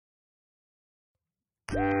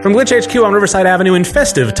From Glitch HQ on Riverside Avenue in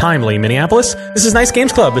festive, timely Minneapolis, this is Nice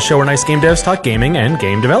Games Club, the show where nice game devs talk gaming and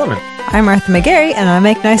game development. I'm Martha McGarry, and I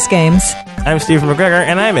make nice games. I'm Stephen McGregor,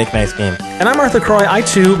 and I make nice games. And I'm Arthur Croy, I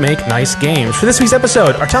too make nice games. For this week's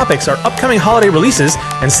episode, our topics are upcoming holiday releases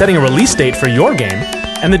and setting a release date for your game,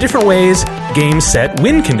 and the different ways games set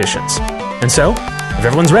win conditions. And so, if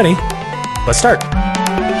everyone's ready, let's start.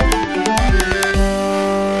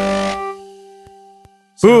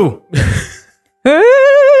 Boo!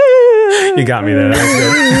 You got me there.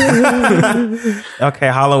 That was good. Okay,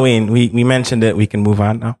 Halloween. We mentioned it. We can move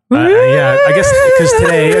on now. Yeah, I guess because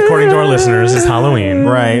today, according to our listeners, is Halloween.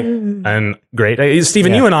 Right. And great.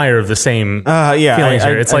 Stephen, Yeah. you and I are of the same Yeah. feelings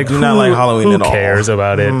here. It's I like, do not like Halloween at all. Who cares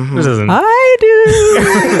about it? Mm-hmm. This isn't... I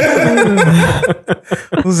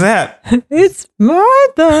do. Who's that? It's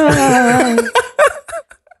Martha.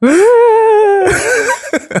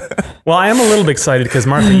 Well, I am a little bit excited because,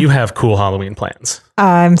 Martha, you have cool Halloween plans.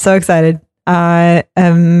 I'm so excited. I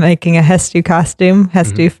am making a Hestu costume,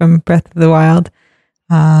 Hestu from Breath of the Wild.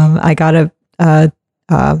 I got a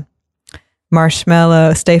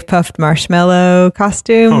marshmallow, Stay Puft marshmallow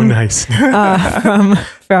costume. Oh, nice. from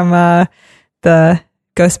the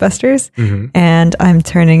Ghostbusters, Mhm. and I'm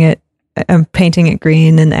painting it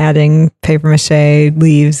green and adding paper mache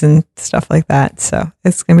leaves and stuff like that. So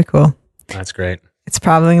it's gonna be cool. That's great. It's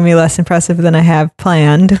probably gonna be less impressive than I have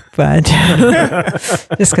planned, but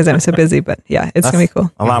just because I'm so busy. But yeah, it's gonna be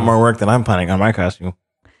cool. A lot more work than I'm planning on my costume.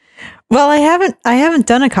 Well, I haven't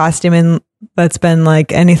done a costume that's been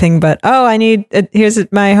like anything but here's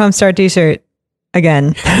my Homestar T-shirt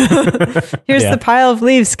again. Here's Yeah. the pile of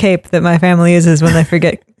leaves cape that my family uses when they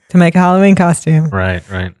forget to make a Halloween costume. Right.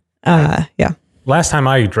 Yeah. Last time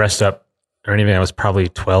I dressed up or anything, I was probably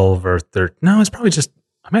 12 or 13. No, I was probably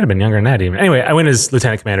I might have been younger than that even. Anyway, I went as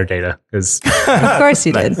Lieutenant Commander Data because, Of course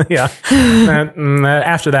you did. yeah.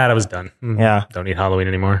 After that, I was done. Yeah. Don't need Halloween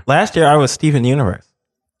anymore. Last year, I was Steven Universe.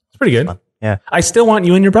 It's pretty good. Yeah. I still want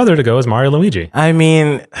you and your brother to go as Mario Luigi. I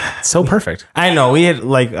mean, It's so perfect. I know we had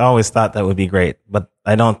always thought that would be great, but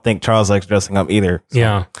I don't think Charles likes dressing up either. So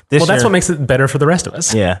Yeah. this Well, that's year- what makes it better for the rest of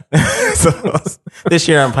us. Yeah. So this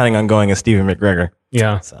year, I'm planning on going as Stephen McGregor.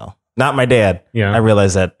 Yeah. So not my dad. Yeah. I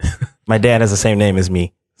realize that my dad has the same name as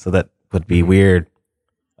me, so that would be weird.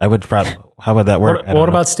 I would probably. How would that work? I don't What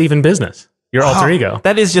know. about Steven Business? Your alter ego.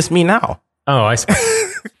 That is just me now. Oh, I see.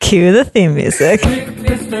 Cue the theme music.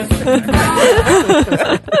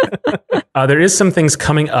 There is some things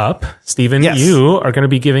coming up. Steven, Yes. you are going to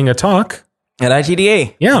be giving a talk. At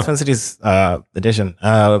IGDA, Yeah. Twin Cities edition.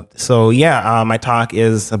 My talk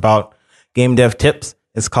is about game dev tips.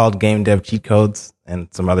 It's called Game Dev Cheat Codes and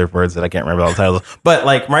some other words that I can't remember all the titles. But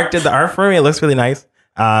like Mark did the art for me, it looks really nice.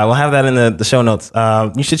 We'll have that in the show notes.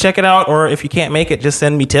 You should check it out, or if you can't make it, just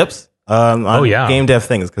send me tips on game dev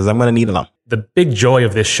things because I'm going to need them. The big joy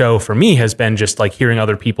of this show for me has been just like hearing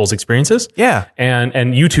other people's experiences. Yeah.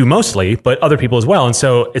 And you two mostly, but other people as well. And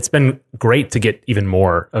so it's been great to get even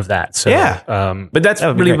more of that. So, Yeah. But that's That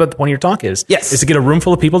would be really great. what the point of your talk is. Yes. Is to get a room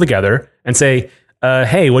full of people together and say,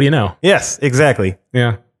 hey, what do you know? Yes, exactly.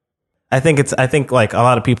 Yeah. I think like a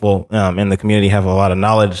lot of people in the community have a lot of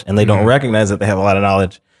knowledge and they don't recognize that they have a lot of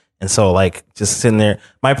knowledge. And so like just sitting there,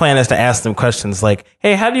 my plan is to ask them questions like,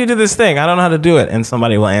 hey, how do you do this thing? I don't know how to do it. And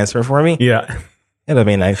somebody will answer for me. Yeah. It'll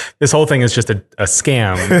be nice. This whole thing is just a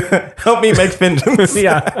scam. Help me make vengeance.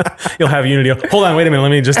 Yeah. You'll have Unity. Hold on, wait a minute.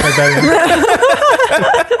 Let me just type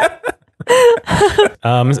that in.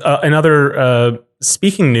 Another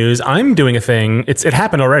speaking news, I'm doing a thing. It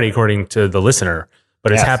happened already, according to the listener,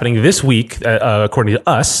 but it's Yes. happening this week, according to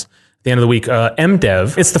us. At the end of the week,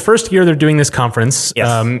 MDev. It's the first year they're doing this conference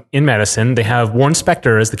Yes. in Madison. They have Warren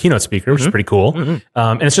Spector as the keynote speaker, which is pretty cool.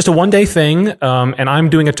 And it's just a one-day thing. And I'm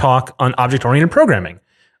doing a talk on object-oriented programming,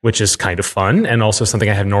 which is kind of fun and also something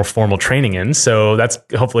I have no formal training in. So that's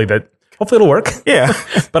hopefully it'll work. Yeah.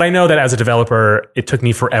 But I know that as a developer, it took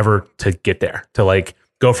me forever to get there, to like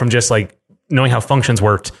go from just like knowing how functions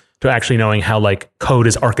worked to actually knowing how like code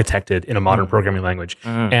is architected in a modern programming language.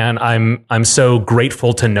 And I'm so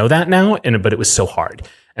grateful to know that now, but it was so hard.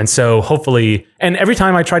 And so hopefully, and every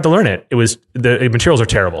time I tried to learn it, the materials are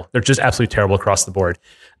terrible. They're just absolutely terrible across the board.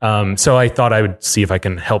 So I thought I would see if I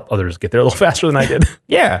can help others get there a little faster than I did.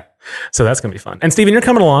 Yeah. So that's going to be fun. And Steven, you're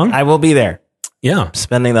coming along. I will be there. Yeah.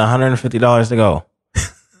 Spending the $150 to go.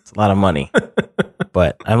 It's a lot of money.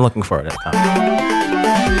 But I'm looking forward to it.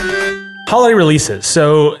 Holiday releases.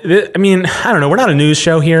 So, I mean, I don't know. We're not a news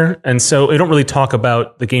show here, and so we don't really talk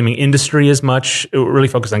about the gaming industry as much. We're really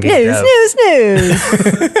focused on game dev. News.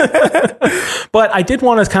 But I did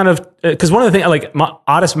want to kind of, because one of the things, like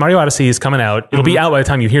Mario Odyssey is coming out. It'll be out by the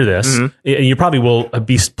time you hear this. You probably will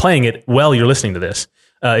be playing it while you're listening to this.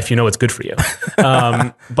 If you know it's good for you.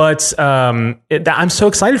 I'm so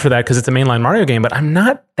excited for that because it's a mainline Mario game, but I'm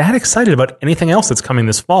not that excited about anything else that's coming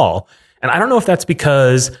this fall. And I don't know if that's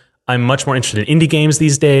because I'm much more interested in indie games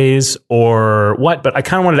these days or what, but I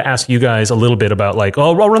kind of wanted to ask you guys a little bit about like,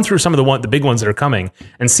 I'll run through some of the big ones that are coming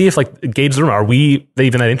and see if like Gabe's room, are we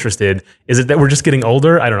even that interested? Is it that we're just getting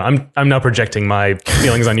older? I don't know. I'm now projecting my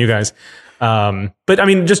feelings on you guys. But I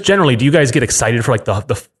mean, just generally, do you guys get excited for like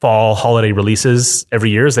the fall holiday releases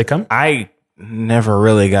every year as they come? I never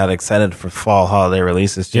really got excited for fall holiday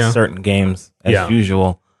releases, just certain games as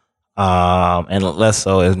usual. And less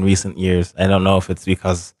so in recent years. I don't know if it's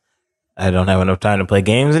because I don't have enough time to play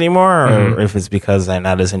games anymore or if it's because I'm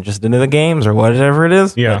not as interested in the games or whatever it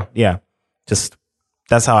is. Yeah. But just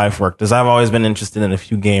that's how I've worked. Because I've always been interested in a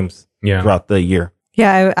few games throughout the year.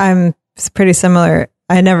 Yeah, I'm pretty similar.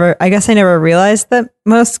 I guess I never realized that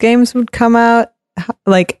most games would come out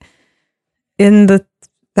like in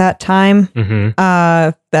that time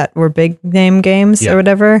that were big name games or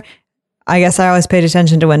whatever. I guess I always paid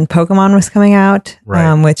attention to when Pokemon was coming out,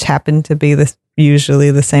 which happened to be usually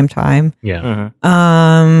the same time. Yeah.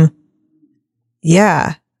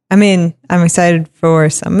 Yeah. I mean, I'm excited for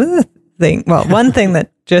some of the things. Well, one thing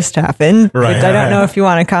that just happened, which I don't know if you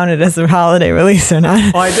want to count it as a holiday release or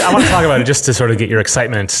not. Well, I want to talk about it just to sort of get your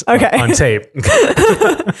excitement on tape.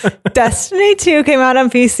 Destiny 2 came out on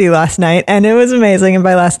PC last night, and it was amazing. And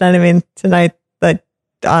by last night, I mean tonight,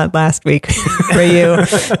 last week for you.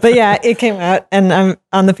 But yeah, it came out, and I'm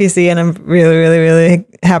on the PC, and I'm really, really, really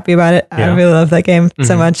happy about it. I really love that game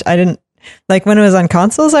so much. I didn't like when it was on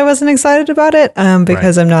consoles. I wasn't excited about it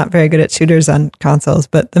because I'm not very good at shooters on consoles.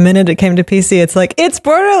 But the minute it came to PC, it's like it's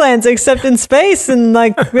Borderlands except in space and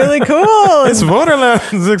like really cool. It's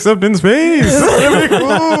Borderlands except in space. Really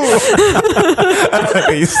cool.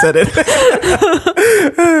 You said it.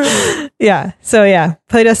 Yeah. So yeah,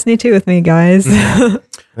 play Destiny 2 with me, guys.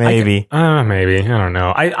 Maybe. Maybe. I don't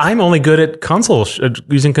know. I'm only good at console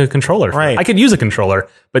using a controller. Right. I could use a controller,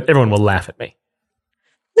 but everyone will laugh at me.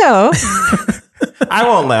 No. I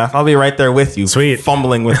won't laugh. I'll be right there with you. Sweet.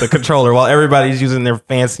 Fumbling with the controller while everybody's using their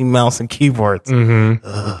fancy mouse and keyboards.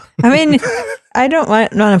 I mean, I don't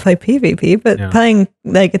want to play PvP, but playing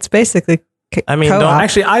like it's basically co-op.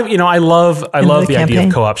 Actually, I love the idea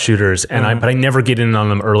of co-op shooters, and but I never get in on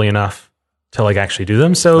them early enough to like actually do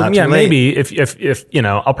them. So maybe if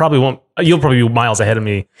I'll probably won't. You'll probably be miles ahead of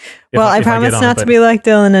me. Well, I promise not to be like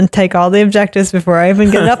Dylan and take all the objectives before I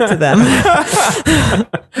even get up to them.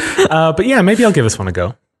 But yeah, maybe I'll give this one a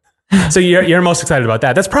go. So you're most excited about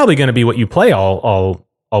that. That's probably going to be what you play all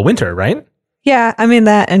winter, right? Yeah, I mean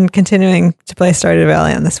that, and continuing to play Stardew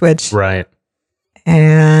Valley on the Switch, right?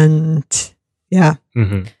 And yeah, I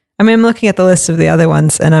mean, I'm looking at the list of the other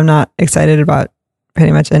ones, and I'm not excited about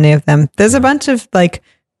pretty much any of them. There's a bunch of like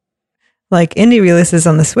indie releases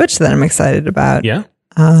on the Switch that I'm excited about. Yeah.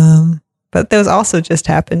 But those also just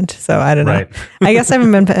happened, so I don't know. Right. I guess I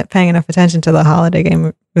haven't been paying enough attention to the holiday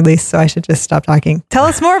game release, so I should just stop talking. Tell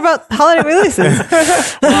us more about holiday releases.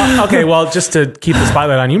 Well, just to keep the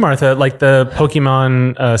spotlight on you, Martha, like the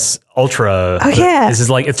Pokemon Ultra. Oh yeah. This is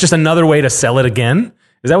like, it's just another way to sell it again.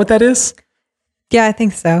 Is that what that is? Yeah, I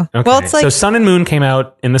think so. Okay. Well, it's like so Sun and Moon came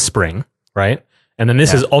out in the spring, right? And then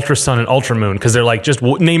this is Ultra Sun and Ultra Moon because they're like, just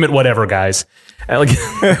name it whatever, guys. Like,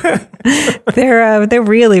 they're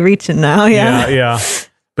really reaching now. Yeah.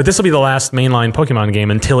 But this will be the last mainline Pokemon game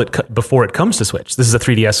before it comes to Switch. This is a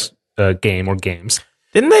 3DS game or games.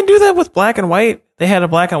 Didn't they do that with Black and White? They had a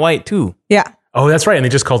Black and White too. Yeah. Oh, that's right. And they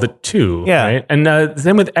just called it 2. Yeah. Right? And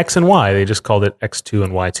then with X and Y, they just called it X2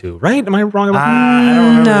 and Y2. Right? Am I wrong about that? I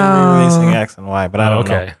don't remember them releasing X and Y, but I don't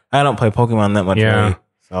know. I don't play Pokemon that much. Yeah. Really,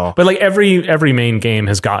 so. But like every main game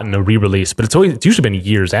has gotten a re-release, but it's usually been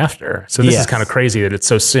years after. So this is kind of crazy that it's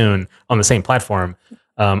so soon on the same platform.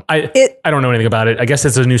 I don't know anything about it. I guess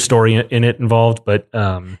there's a new story in it involved, but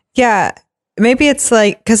yeah, maybe it's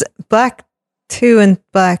like because Black 2 and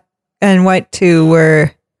Black and White 2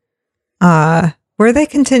 were they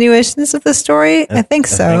continuations of the story? I think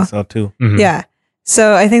so. I think so too. Mm-hmm. Yeah.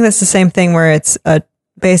 So I think that's the same thing where it's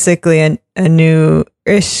basically a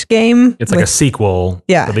new-ish game. It's like a sequel.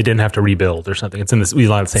 Yeah. But they didn't have to rebuild or something. It's in a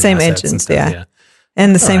lot of the same assets engines, and stuff. Yeah.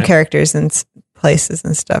 And the same characters and places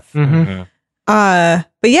and stuff. Mm-hmm.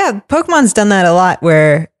 But yeah, Pokemon's done that a lot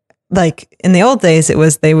where like in the old days it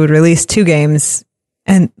was they would release 2 games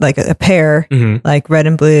and like a pair, like red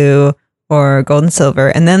and blue or gold and silver.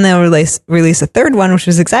 And then they'll release a third one, which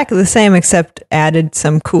was exactly the same, except added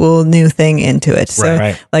some cool new thing into it.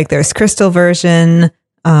 So like there's crystal version,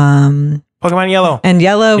 Pokemon Yellow and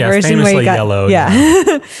yellow version where you got yellow,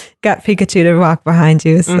 got Pikachu to walk behind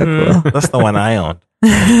you. So cool. That's the one I owned.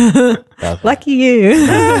 Lucky you.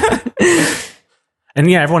 And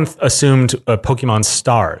yeah, everyone assumed Pokemon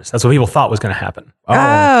Stars. That's what people thought was going to happen.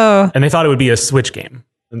 Oh. And they thought it would be a Switch game.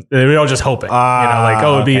 They were all just hoping,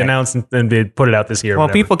 it would be announced and they'd put it out this year. Well,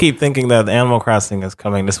 people keep thinking that Animal Crossing is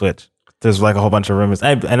coming to Switch. There's like a whole bunch of rumors,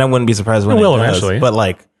 and I wouldn't be surprised when it will eventually, but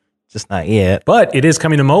like just not yet. But it is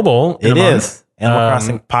coming to mobile. It is Animal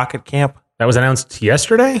Crossing Pocket Camp. That was announced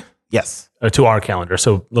yesterday. Yes, to our calendar,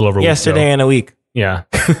 so a little over a week yesterday ago. and a week. Yeah.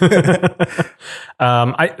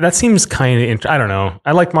 That seems kind of, I don't know.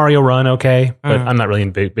 I like Mario Run, okay, but I'm not really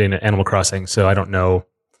big in Animal Crossing, so I don't know.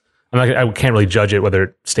 I can't really judge it whether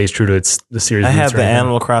it stays true to the series. I have the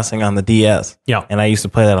Animal Crossing on the DS. Yeah. And I used to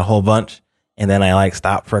play that a whole bunch. And then I like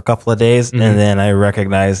stopped for a couple of days. And then I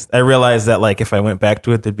realized that like if I went back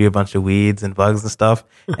to it, there'd be a bunch of weeds and bugs and stuff.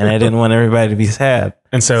 And I didn't want everybody to be sad.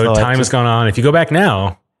 And so time has gone on. If you go back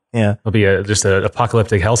now, it'll be just an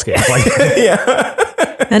apocalyptic hellscape.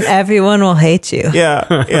 Like, and everyone will hate you.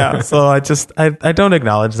 Yeah. So I don't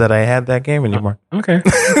acknowledge that I had that game anymore. Okay.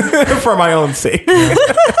 For my own sake.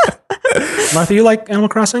 Martha, you like Animal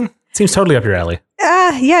Crossing? It seems totally up your alley.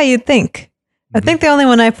 Yeah, you'd think. I think the only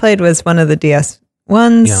one I played was one of the DS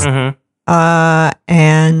ones. Yeah.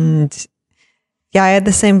 And yeah, I had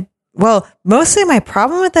the same. Well, mostly my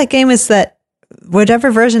problem with that game is that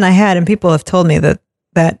whatever version I had, and people have told me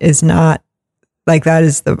that is not like that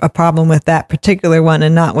is a problem with that particular one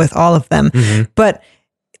and not with all of them. But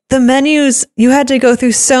the menus, you had to go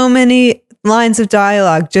through so many lines of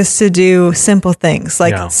dialogue just to do simple things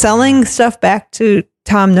like selling stuff back to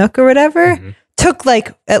Tom Nook or whatever. Took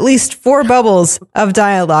like at least 4 bubbles of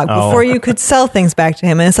dialogue before you could sell things back to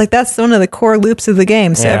him. And it's like, that's one of the core loops of the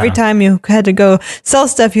game. So every time you had to go sell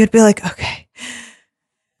stuff, you'd be like, okay,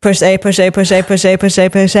 push A, push A, push A, push A, push A,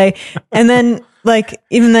 push A. And then like,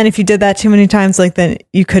 even then, if you did that too many times, like then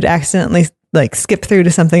you could accidentally like skip through to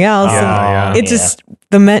something else. Just,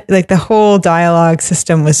 the whole dialogue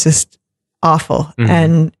system was just awful.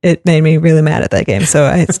 And it made me really mad at that game. So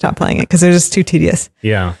I stopped playing it because it was just too tedious.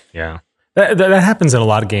 Yeah. That happens in a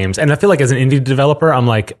lot of games. And I feel like as an indie developer, I'm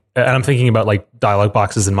like, and I'm thinking about like dialogue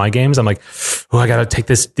boxes in my games. I'm like, I got to take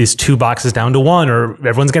these 2 boxes down to 1 or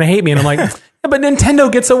everyone's going to hate me. And I'm like, but Nintendo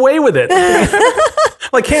gets away with it.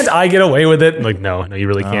 Like, can't I get away with it? I'm like, no, you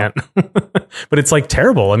really can't. But it's like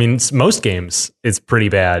terrible. I mean, most games, it's pretty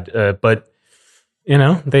bad. But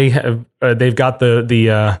they've got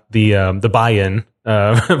the buy-in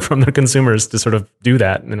from their consumers to sort of do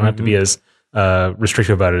that. And they don't have to be as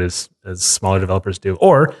restrictive about it as smaller developers do,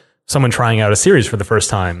 or someone trying out a series for the first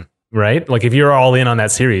time, right? Like if you're all in on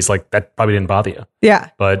that series, like that probably didn't bother you. Yeah.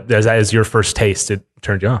 But as your first taste, it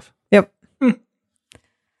turned you off. Yep.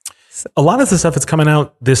 A lot of the stuff that's coming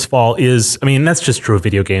out this fall is, I mean, that's just true of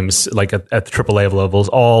video games, like at the AAA levels,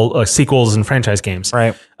 all sequels and franchise games.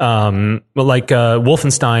 Right. But like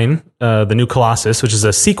Wolfenstein, the new Colossus, which is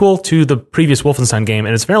a sequel to the previous Wolfenstein game,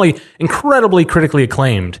 and it's fairly incredibly critically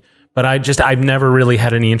acclaimed. But I've never really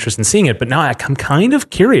had any interest in seeing it. But now I'm kind of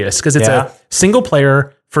curious because it's a single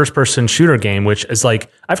player first person shooter game, which is like,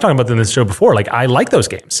 I've talked about in this show before. Like I like those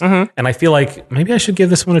games. And I feel like maybe I should give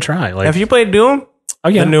this one a try. Like, have you played Doom? Oh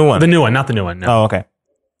yeah. The new one, not the new one. No. Oh, okay.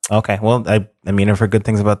 Okay. Well, I mean, I've heard good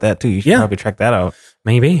things about that too. You should probably check that out.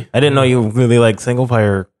 Maybe. I didn't know you really like single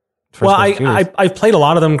player. Well, I've played a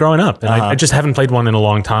lot of them growing up and I just haven't played one in a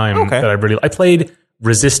long time that I played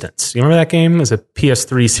Resistance. You remember that game? It was a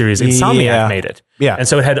PS3 series. Insomniac made it. Yeah. And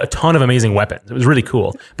so it had a ton of amazing weapons. It was really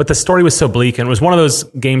cool. But the story was so bleak, and it was one of those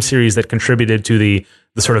game series that contributed to the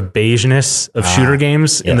sort of beigeness of shooter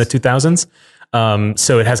games in the 2000s.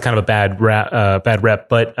 So it has kind of a bad rep,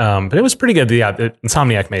 but it was pretty good. Yeah,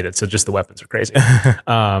 Insomniac made it, so just the weapons are crazy. But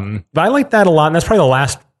I like that a lot, and that's probably the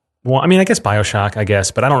last one. I mean, I guess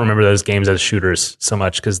BioShock, but I don't remember those games as shooters so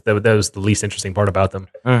much because that was the least interesting part about them.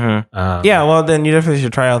 Yeah, well, then you definitely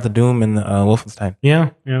should try out the Doom and the Wolfenstein.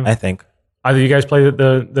 Yeah. I think. Either you guys play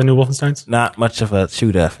the new Wolfensteins? Not much of a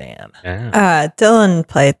shooter fan. Yeah. Dylan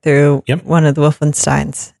played through one of the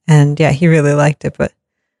Wolfensteins, and yeah, he really liked it, but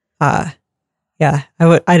yeah,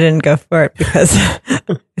 I didn't go for it because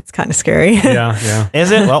it's kind of scary. Yeah.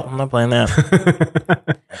 Is it? Well, I'm not playing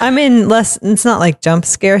that. I mean, it's not like jump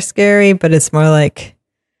scary, but it's more like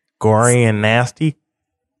gory and nasty.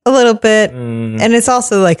 A little bit. And it's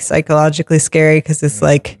also like psychologically scary because it's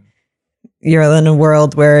like you're in a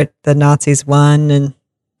world where the Nazis won and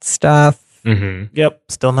stuff. Yep.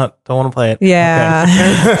 Still don't want to play it. Yeah.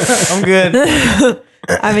 Okay. I'm good.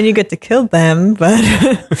 I mean, you get to kill them, but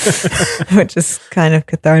which is kind of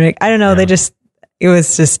cathartic. I don't know. It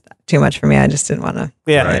was just too much for me. I just didn't want to.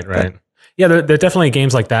 Yeah. Right. Yeah, there are definitely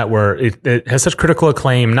games like that where it has such critical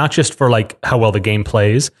acclaim, not just for like how well the game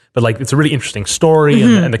plays, but like it's a really interesting story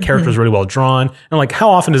and the character is really well drawn. And like, how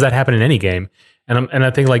often does that happen in any game? And I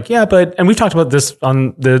think like, yeah, and we've talked about this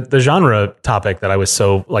on the genre topic that I was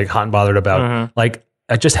so like hot and bothered about. Like,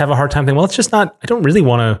 I just have a hard time thinking, well, it's just not, I don't really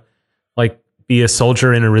want to like be a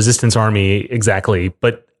soldier in a resistance army exactly,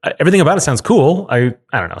 but everything about it sounds cool. I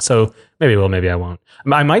don't know. So maybe I will, maybe I won't.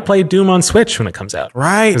 I might play Doom on Switch when it comes out.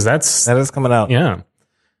 Right. Because that is coming out. Yeah.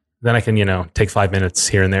 Then I can, take 5 minutes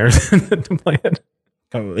here and there to play it.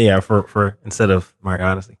 Yeah, for instead of Mario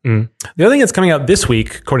Odyssey. The other thing that's coming out this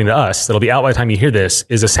week, according to us, that'll be out by the time you hear this,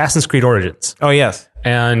 is Assassin's Creed Origins. Oh, yes.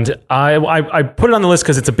 And I put it on the list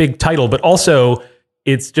because it's a big title, but also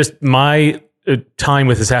it's just my time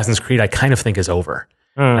with Assassin's Creed I kind of think is over.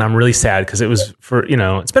 And I'm really sad because it was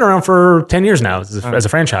it's been around for 10 years now as a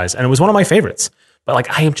franchise, and it was one of my favorites. But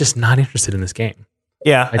like, I am just not interested in this game.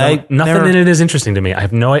 Yeah. Nothing in it is interesting to me. I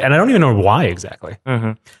have and I don't even know why exactly.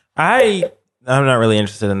 I'm not really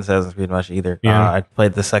interested in Assassin's Creed much either. Yeah. I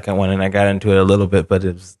played the second one and I got into it a little bit, but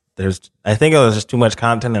I think it was just too much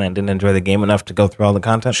content and I didn't enjoy the game enough to go through all the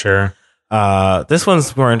content. Sure. This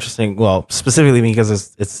one's more interesting. Well, specifically because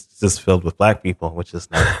it's just filled with black people, which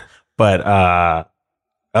is nice. But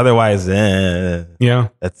otherwise, yeah,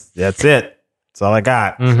 that's it. That's all I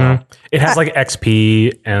got. So. It has like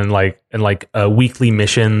XP and weekly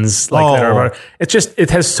missions. It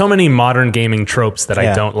has so many modern gaming tropes that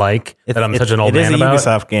I don't like. That I'm such an old man about. It is a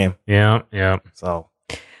Ubisoft game. Yeah. So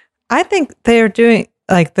I think they're doing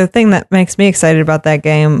like the thing that makes me excited about that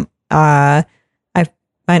game. I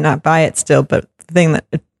might not buy it still, but the thing that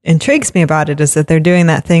intrigues me about it is that they're doing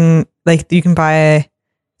that thing like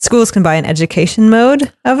schools can buy an education mode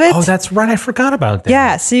of it. Oh, that's right. I forgot about that.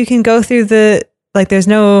 Yeah. So you can go through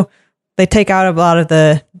they take out a lot of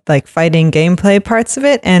the like fighting gameplay parts of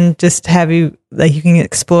it and just have you can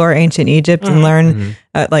explore ancient Egypt and learn,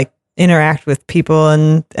 interact with people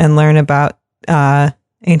and learn about,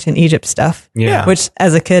 ancient Egypt stuff. Yeah. Which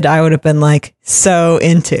as a kid, I would have been like so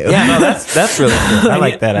into. Yeah, no, that's really cool. I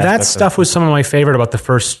like that. That stuff was some of my favorite about the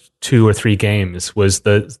first 2 or 3 games was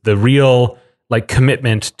the real like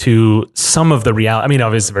commitment to some of the reality. I mean,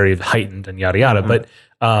 obviously very heightened and yada yada, but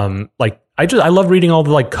I love reading all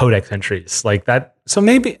the like codex entries like that. So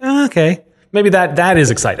maybe that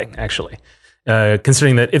is exciting actually.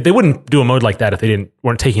 Considering that if they wouldn't do a mode like that if they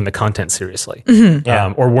weren't taking the content seriously,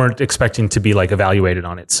 or weren't expecting to be like evaluated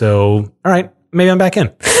on it. So all right, maybe I'm back in.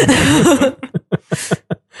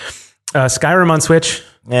 Skyrim on Switch.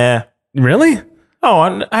 Yeah. Really? Oh,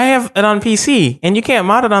 I have it on PC, and you can't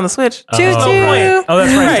mod it on the Switch. Choo-choo. Oh,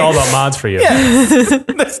 that's right. It's all about mods for you. Yeah.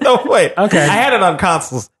 There's no way. Okay. I had it on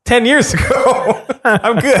consoles 10 years ago.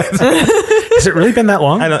 I'm good. Has it really been that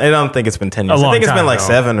long? I don't think it's been 10 years. A long I think it's time, been like though.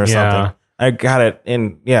 7 or Yeah. something. I got it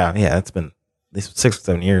in, it's been at least 6 or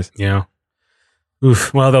 7 years. Yeah.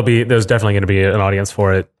 Oof. Well, there's definitely going to be an audience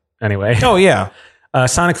for it anyway. Oh, yeah.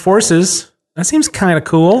 Sonic Forces. That seems kind of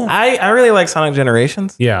cool. I really like Sonic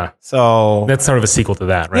Generations. Yeah. So That's sort of a sequel to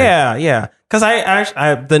that, right? Yeah. Because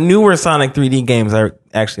I the newer Sonic 3D games I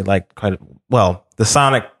actually like quite well. The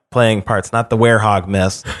Sonic playing parts, not the Werehog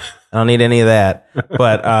mess. I don't need any of that.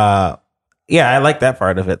 But I like that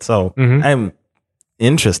part of it. So I'm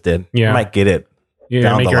interested. Yeah. I might get it. You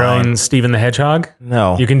down make the your line. own Steven the Hedgehog?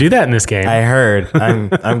 No, You can do that in this game. I heard.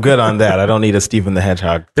 I'm good on that. I don't need a Steven the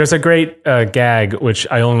Hedgehog. There's a great gag, which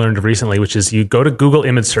I only learned recently, which is you go to Google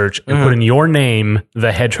image search and put in your name,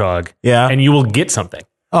 the hedgehog, Yeah. and you will get something.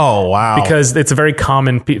 Oh wow! Because it's a very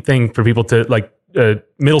common thing for people to like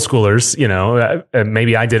middle schoolers,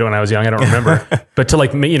 maybe I did it when I was young. I don't remember, but to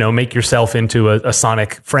like, make yourself into a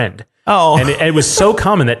Sonic friend. Oh, And it was so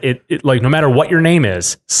common that it like, no matter what your name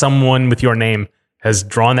is, someone with your name has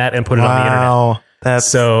drawn that and put it on the internet. wow. That's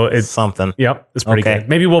So it's something. Yep, it's pretty Okay. good.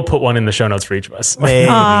 Maybe we'll put one in the show notes for each of us. Maybe.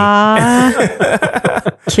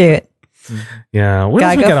 Aww. Cute. Yeah, what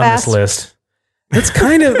else Gotta we go got fast. on this list? That's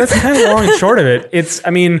kind of long and short of it.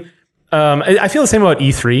 I feel the same about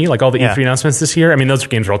E3, like all the Yeah. E3 announcements this year. I mean, those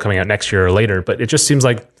games are all coming out next year or later, but it just seems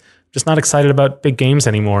like just not excited about big games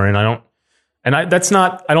anymore. And I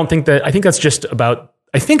think it's just about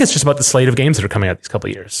the slate of games that are coming out these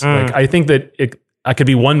couple of years. Like, I think that I could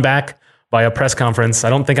be won back by a press conference.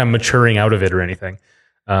 I don't think I'm maturing out of it or anything.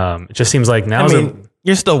 It just seems like now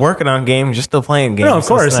you're still working on games. You're still playing games. No, of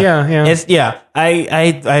course. Yeah. It's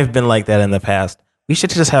I've been like that in the past. We should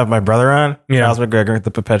just have my brother on, Charles McGregor,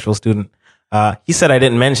 the perpetual student. He said I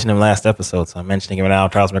didn't mention him last episode, so I'm mentioning him now,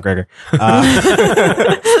 Charles McGregor. All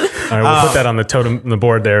right, we'll put that on the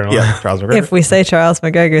board there. Yeah, Charles McGregor. If we say Charles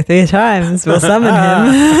McGregor 3 times, we'll summon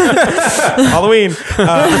him. Halloween.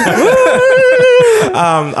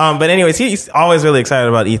 But anyways, he's always really excited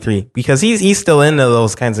about E3 because he's still into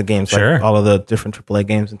those kinds of games, sure. like all of the different AAA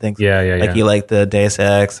games and things. Yeah. Like he liked the Deus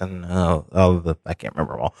Ex and all of the, I can't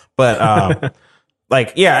remember them all, but I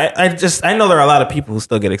know there are a lot of people who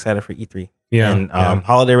still get excited for E3. Yeah, and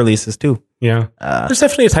holiday releases too. Yeah, there's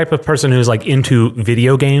definitely a type of person who's like into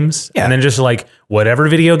video games, and then just like whatever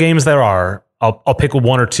video games there are, I'll pick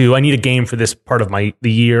one or two. I need a game for this part of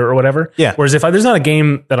the year or whatever. Yeah. Whereas if there's not a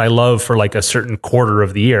game that I love for like a certain quarter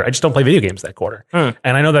of the year, I just don't play video games that quarter. And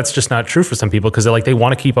I know that's just not true for some people because they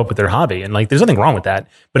want to keep up with their hobby, and like there's nothing wrong with that.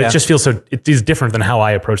 But it just feels it is different than how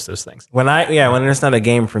I approach those things. When there's not a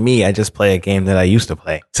game for me, I just play a game that I used to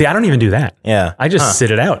play. See, I don't even do that. Yeah. I just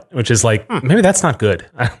sit it out, which is like maybe that's not good.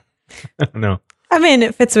 I don't know. I mean,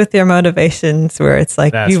 it fits with your motivations where it's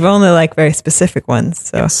like you've only like very specific ones.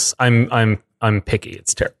 So yes, I'm picky.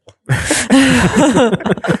 It's terrible.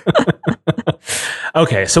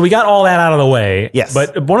 Okay, so we got all that out of the way. Yes.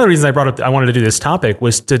 But one of the reasons I wanted to do this topic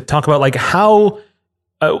was to talk about like how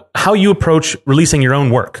you approach releasing your own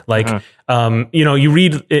work. Like, you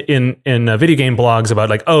read in video game blogs about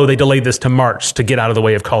like, oh, they delayed this to March to get out of the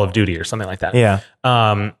way of Call of Duty or something like that. Yeah.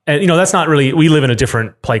 And that's not really, we live in a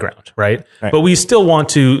different playground, right? But we still want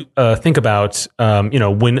to think about,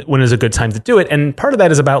 when is a good time to do it. And part of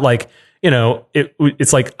that is about like,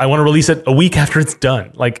 it's like, I want to release it a week after it's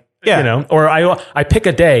done. Like, or I pick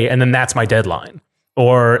a day and then that's my deadline.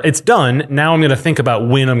 Or it's done. Now I'm going to think about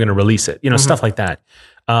when I'm going to release it, stuff like that.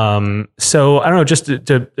 So I don't know, just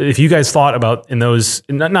to if you guys thought about in those,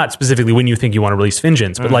 not specifically when you think you want to release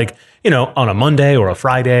Vengeance, but like, on a Monday or a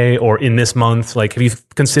Friday or in this month, like, have you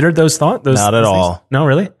considered those thoughts? Not at all. No,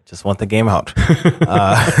 really? Just want the game out.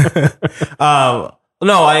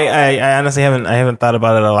 No, I honestly haven't thought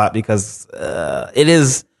about it a lot because, it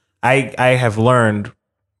is, I have learned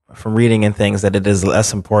from reading and things that it is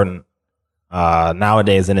less important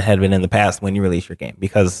nowadays than it had been in the past when you release your game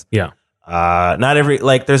because not every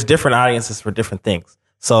there's different audiences for different things.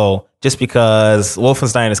 So just because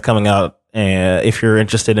Wolfenstein is coming out, if you're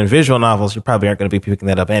interested in visual novels, you probably aren't going to be picking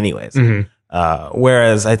that up anyways.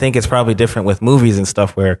 Whereas I think it's probably different with movies and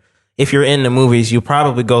stuff where if you're into movies, you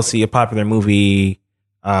probably go see a popular movie,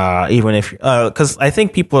 even if because I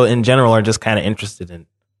think people in general are just kind of interested in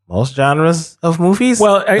most genres of movies.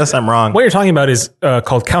 Well, unless I'm wrong. What you're talking about is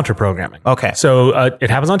called counter programming. Okay. So it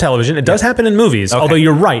happens on television. It does happen in movies, although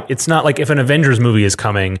you're right. It's not like if an Avengers movie is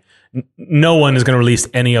coming, no one is going to release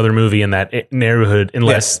any other movie in that neighborhood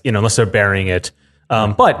unless they're burying it.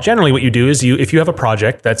 But generally what you do is if you have a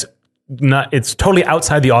project that's it's totally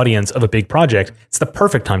outside the audience of a big project, it's the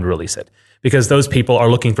perfect time to release it because those people are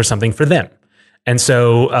looking for something for them. And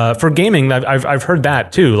so for gaming, I've heard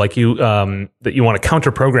that too, like that you want to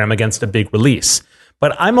counter program against a big release.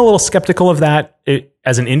 But I'm a little skeptical of that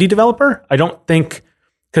as an indie developer. I don't think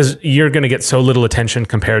because you're going to get so little attention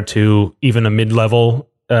compared to even a mid-level,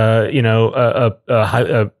 a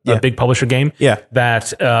big publisher game. Yeah.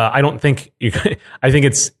 That I don't think you. I think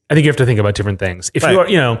you have to think about different things.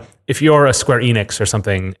 If you're a Square Enix or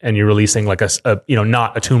something and you're releasing like a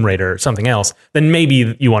not a Tomb Raider or something else, then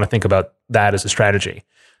maybe you want to think about that as a strategy.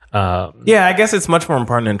 I guess it's much more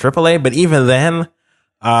important in AAA, but even then,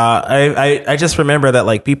 I just remember that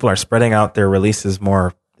like people are spreading out their releases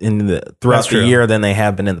more throughout the year than they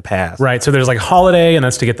have been in the past. Right. So there's like holiday, and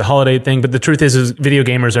that's to get the holiday thing. But the truth is video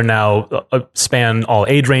gamers are now span all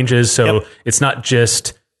age ranges. So it's not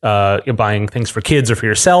just you're buying things for kids or for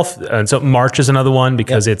yourself. And so March is another one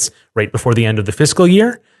because it's right before the end of the fiscal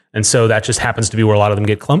year. And so that just happens to be where a lot of them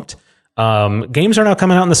get clumped. Games are now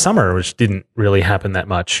coming out in the summer, which didn't really happen that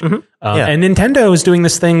much. And Nintendo is doing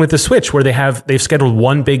this thing with the Switch where they've scheduled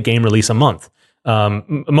one big game release a month.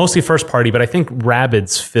 Mostly first party, but I think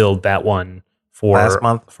Rabbids filled that one for last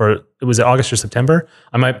month. Was it August or September?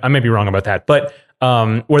 I might be wrong about that, but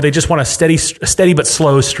where they just want a steady but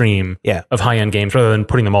slow stream of high end games rather than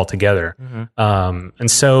putting them all together.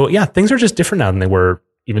 And so things are just different now than they were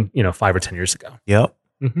even 5 or 10 years ago. Yep.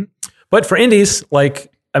 But for indies,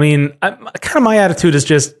 my attitude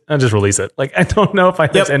is I'll just release it. Like, I don't know if I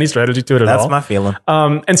have any strategy to it at all. That's my feeling.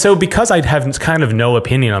 And so because I have kind of no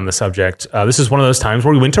opinion on the subject, this is one of those times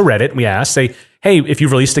where we went to Reddit and we asked, hey, if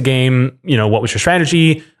you've released a game, what was your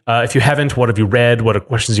strategy? If you haven't, what have you read? What are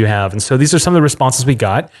questions you have? And so these are some of the responses we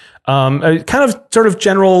got. Kind of sort of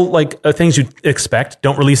general things you'd expect.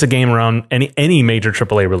 Don't release a game around any major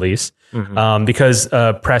AAA release because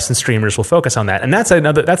press and streamers will focus on that. And that's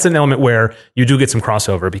an element where you do get some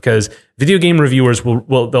crossover because video game reviewers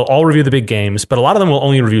they'll all review the big games, but a lot of them will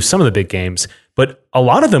only review some of the big games. But a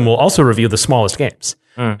lot of them will also review the smallest games.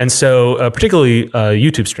 And so particularly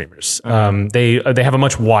YouTube streamers, they have a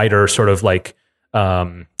much wider sort of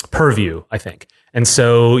purview, I think. And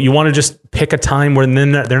so you want to just pick a time where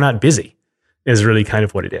then they're not busy is really kind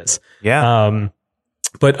of what it is. Yeah.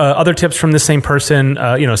 But other tips from the same person,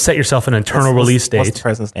 set yourself an internal release date. What's the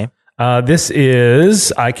person's name? This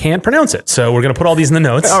is, I can't pronounce it. So we're going to put all these in the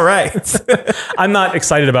notes. All right. I'm not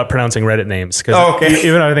excited about pronouncing Reddit names because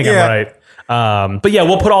even though I think I'm right. But yeah,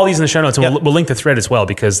 we'll put all these in the show notes and we'll link the thread as well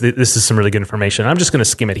because this is some really good information. I'm just going to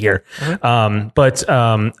skim it here.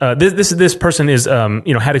 This person is,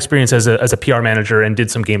 had experience as a PR manager and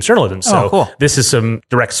did some games journalism. So this is some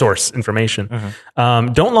direct source information.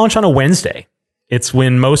 Don't launch on a Wednesday. It's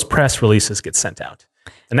when most press releases get sent out.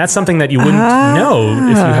 And that's something that you wouldn't know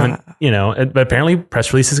if you haven't, but apparently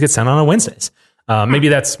press releases get sent out on Wednesdays. Maybe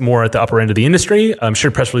that's more at the upper end of the industry. I'm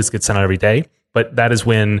sure press releases get sent out every day, but that is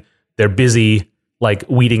when they're busy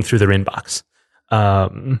weeding through their inbox.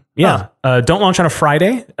 Don't launch on a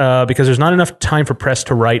Friday because there's not enough time for press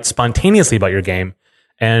to write spontaneously about your game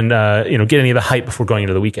and get any of the hype before going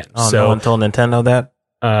into the weekend. Oh, so no one told Nintendo that?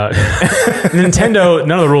 Nintendo,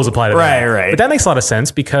 none of the rules apply to that. Right. But that makes a lot of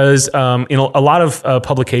sense because a lot of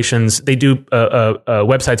publications, they do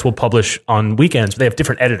websites will publish on weekends. They have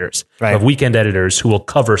different editors. Right. They have weekend editors who will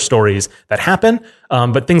cover stories that happen.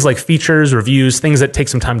 But things like features, reviews, things that take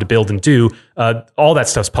some time to build and do, all that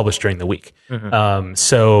stuff's published during the week. Don't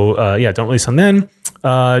release on then.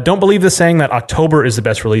 Don't believe the saying that October is the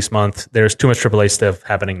best release month. There's too much AAA stuff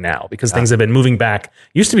happening now because things have been moving back.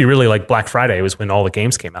 Used to be really Black Friday was when all the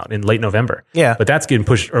games came out in late November. Yeah. But that's getting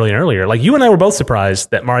pushed earlier and earlier. You and I were both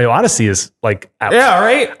surprised that Mario Odyssey is out. Yeah,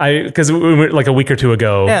 right? Because we were a week or two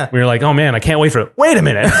ago, we were like, oh man, I can't wait for it. Wait a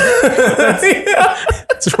minute.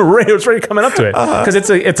 It's already coming up to it because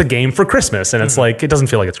it's a game for Christmas and it's it doesn't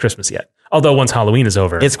feel like it's Christmas yet. Although once Halloween is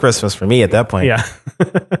over, it's Christmas for me at that point. Yeah.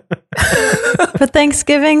 But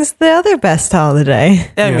Thanksgiving's the other best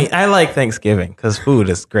holiday. I mean, I like Thanksgiving because food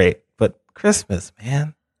is great, but Christmas,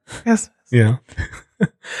 man, Christmas. Yeah.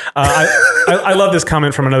 I love this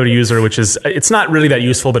comment from another user, which is, it's not really that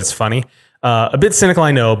useful, but it's funny. A bit cynical,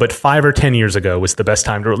 I know, but 5 or 10 years ago was the best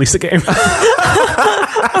time to release a game.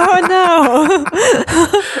 Oh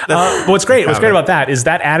no! What's great about that is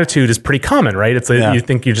that attitude is pretty common, right? It's you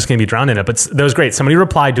think you're just going to be drowned in it, but that was great. Somebody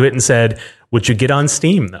replied to it and said, "Would you get on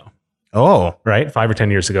Steam though?" Oh, right, 5 or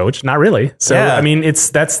 10 years ago, which not really. So I mean,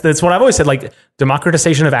 that's what I've always said.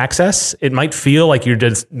 Democratization of access. It might feel like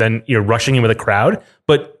you're rushing in with a crowd,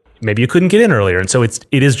 but maybe you couldn't get in earlier, and so it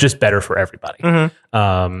is just better for everybody.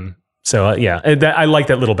 I like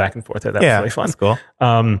that little back and forth there. That was really fun. That's cool.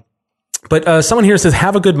 But someone here says,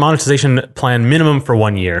 have a good monetization plan minimum for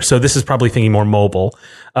 1 year. So this is probably thinking more mobile.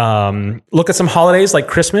 Look at some holidays like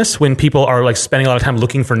Christmas when people are spending a lot of time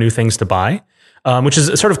looking for new things to buy, which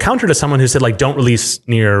is sort of counter to someone who said don't release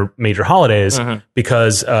near major holidays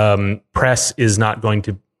because press is not going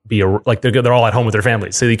to be they're all at home with their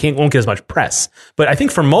families. So you won't get as much press. But I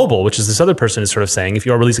think for mobile, which is this other person is sort of saying, if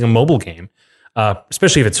you are releasing a mobile game,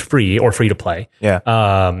 especially if it's free or free to play,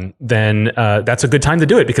 then that's a good time to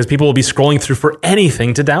do it because people will be scrolling through for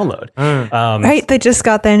anything to download. Right, they just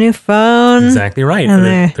got their new phone. Exactly right.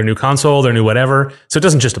 Their new console, their new whatever. So it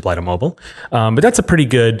doesn't just apply to mobile. But that's a pretty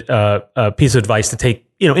good piece of advice to take,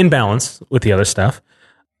 in balance with the other stuff.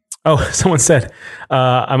 Oh, someone said,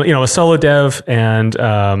 I'm a solo dev, and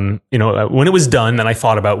when it was done, then I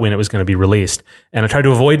thought about when it was going to be released, and I tried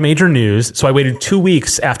to avoid major news. So I waited 2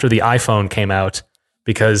 weeks after the iPhone came out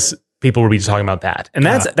because people would be talking about that, and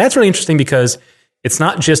that's really interesting because it's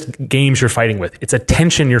not just games you're fighting with; it's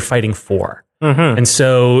attention you're fighting for, and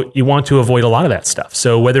so you want to avoid a lot of that stuff.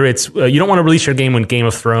 So whether it's you don't want to release your game when Game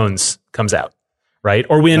of Thrones comes out, right,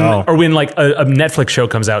 or when a Netflix show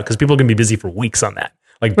comes out because people are going to be busy for weeks on that.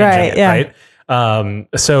 Right?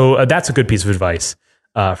 So that's a good piece of advice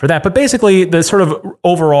for that. But basically, the sort of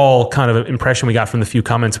overall kind of impression we got from the few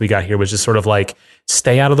comments we got here was just sort of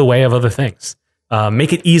stay out of the way of other things.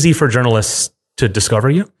 Make it easy for journalists to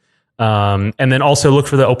discover you. And then also look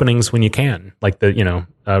for the openings when you can, being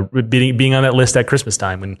on that list at Christmas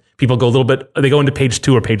time when people go they go into page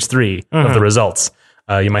 2 or page 3 of the results.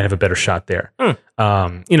 You might have a better shot there.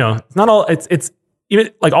 Not all, it's even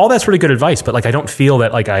all that's really good advice, but I don't feel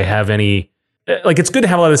that I have any like it's good to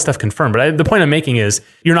have a lot of this stuff confirmed. But the point I'm making is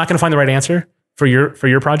you're not going to find the right answer for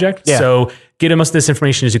your project. Yeah. So get as much of this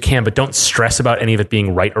information as you can, but don't stress about any of it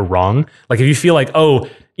being right or wrong. Like if you feel like, oh,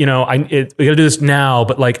 we got to do this now,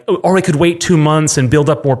 but like, or I could wait 2 months and build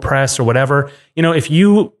up more press or whatever. If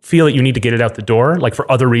you feel that you need to get it out the door, like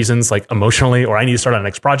for other reasons, like emotionally, or I need to start on the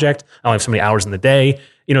next project, I only have so many hours in the day.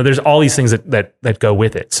 There's all these things that go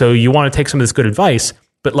with it. So you want to take some of this good advice,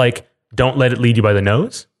 but like, don't let it lead you by the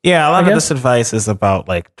nose. Yeah, a lot of this advice is about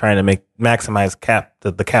like trying to maximize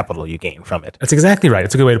the capital you gain from it. That's exactly right.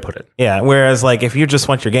 It's a good way to put it. Yeah, whereas like if you just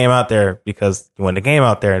want your game out there because you want the game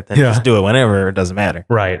out there, then just do it whenever. It doesn't matter.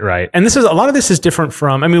 Right. And a lot of this is different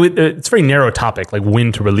from. I mean, it's a very narrow topic, like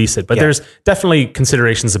when to release it. But there's definitely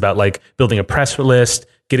considerations about like building a press list,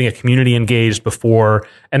 getting a community engaged before,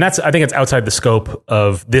 and I think it's outside the scope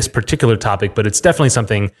of this particular topic. But it's definitely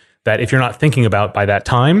something that if you're not thinking about by that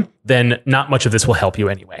time, then not much of this will help you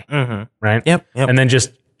anyway. Mm-hmm. Right? Yep. And then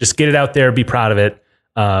just get it out there, be proud of it.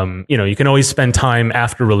 You can always spend time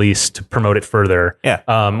after release to promote it further. Yeah.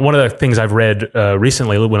 One of the things I've read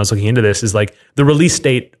recently when I was looking into this is like the release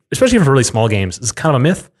date, especially for really small games, is kind of a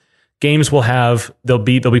myth. Games they'll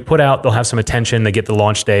be put out, they'll have some attention, they get the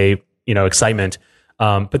launch day, excitement.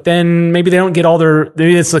 But then maybe they don't get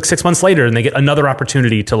maybe it's like 6 months later and they get another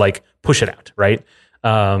opportunity to like push it out, right?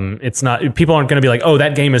 People aren't going to be like, oh,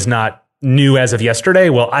 that game is not new as of yesterday.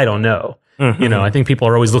 Well, I don't know. Mm-hmm. I think people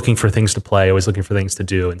are always looking for things to play, always looking for things to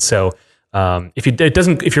do. And so,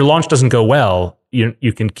 if your launch doesn't go well,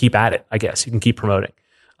 you can keep at it, I guess. You can keep promoting,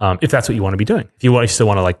 if that's what you want to be doing. If you still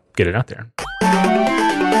want to like get it out there.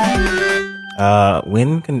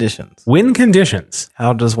 Win conditions. Win conditions.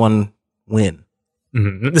 How does one win?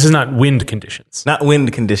 Mm-hmm. This is not wind conditions. Not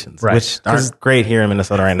wind conditions, right, which aren't great here in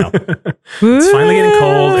Minnesota right now. It's finally getting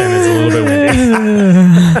cold and it's a little bit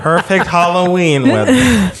windy. Perfect Halloween weather.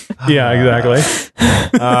 Yeah, exactly.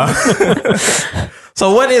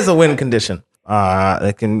 So what is a win condition?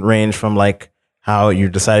 It can range from like how you're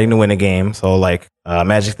deciding to win a game. So like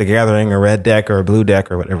Magic the Gathering or Red Deck or Blue Deck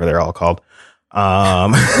or whatever they're all called.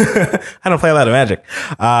 I don't play a lot of Magic.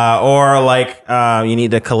 Or like, you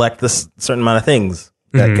need to collect this certain amount of things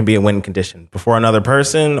that can be a win condition before another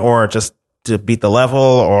person, or just to beat the level,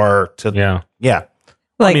 or to, yeah.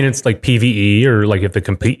 Like, I mean, it's like PvE, or like if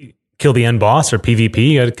to kill the end boss, or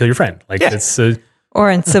PvP, you got to kill your friend. Like it's, or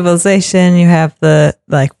in Civilization, you have the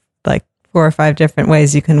like 4 or 5 different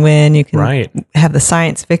ways you can win. You can have the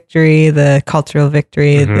science victory, the cultural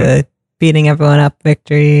victory, the beating everyone up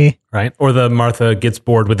victory. Right. Or the Martha gets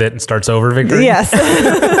bored with it and starts over victory. Yes.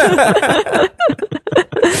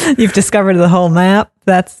 You've discovered the whole map.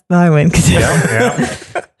 That's my win.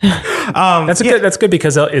 That's good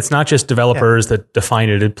because it's not just developers that define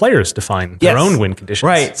it, and players define their own win conditions.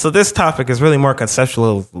 Right. So this topic is really more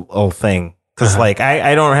conceptual thing. Because like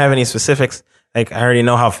I don't have any specifics. Like I already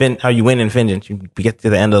know how you win in Finland. You get to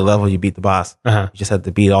the end of the level, you beat the boss. You just have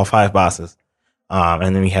to beat all 5 bosses.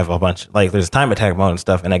 And then we have a bunch, like there's time attack mode and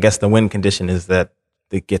stuff. And I guess the win condition is that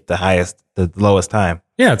they get the lowest time.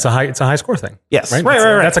 Yeah, it's a high score thing. Yes.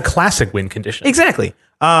 Right. That's a classic win condition. Exactly.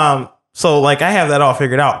 So like I have that all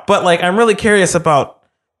figured out, but like I'm really curious about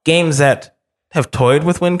games that have toyed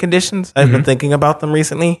with win conditions. I've been thinking about them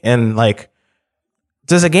recently, and like,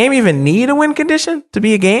 does a game even need a win condition to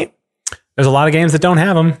be a game? There's a lot of games that don't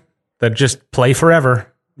have them, that just play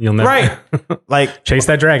forever. You'll never like chase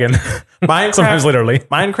that dragon. Minecraft, sometimes literally.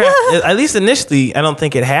 Minecraft, at least initially, I don't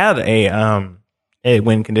think it had a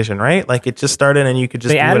win condition, right? Like it just started and you could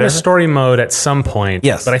just they added a story mode at some point.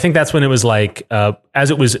 Yes, but I think that's when it was like as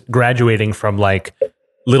it was graduating from like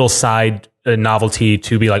little side novelty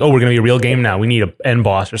to be like, oh, we're going to be a real game now. We need an end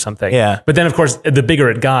boss or something. Yeah. But then of course, the bigger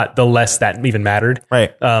it got, the less that even mattered.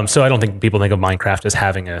 Right. So I don't think people think of Minecraft as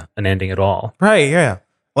having an ending at all. Right. Yeah.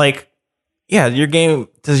 Like. Yeah,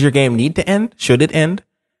 does your game need to end? Should it end?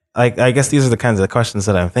 I guess these are the kinds of questions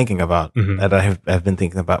that I'm thinking about, that I've been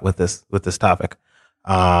thinking about with this topic.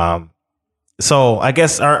 So I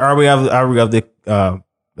guess are we of the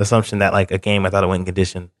assumption that like a game without a win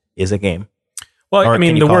condition is a game? Well, I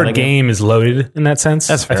mean, the word game is loaded in that sense.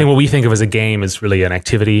 That's fair. I think what we think of as a game is really an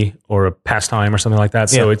activity or a pastime or something like that.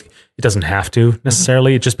 So it doesn't have to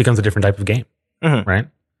necessarily. It just becomes a different type of game, right?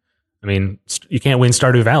 I mean, you can't win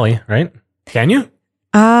Stardew Valley, right? Can you?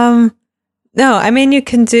 No, I mean, you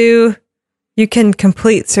can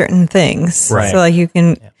complete certain things. Right. So like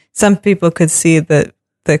some people could see that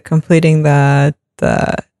the completing the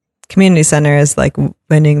community center is like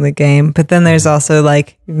winning the game, but then there's also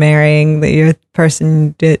like marrying your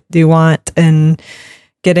person you want and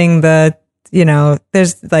getting there's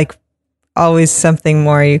like always something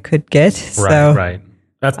more you could get. Right.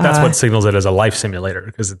 That's what signals it as a life simulator,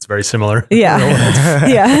 because it's very similar. Yeah.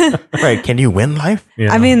 Yeah. Right. Can you win life?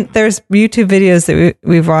 Yeah. I mean, there's YouTube videos that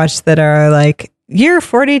we've watched that are like year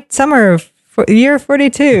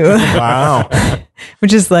 42, Wow.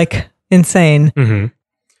 which is like insane.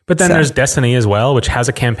 But then So- there's Destiny as well, which has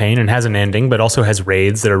a campaign and has an ending, but also has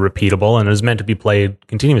raids that are repeatable and is meant to be played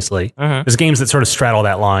continuously. There's games that sort of straddle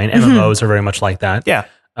that line. MMOs are very much like that. Yeah.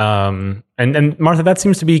 And Martha, that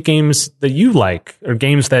seems to be games that you like, or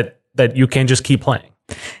games that you can just keep playing,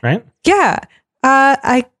 right? Yeah.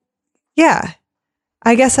 I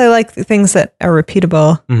guess I like the things that are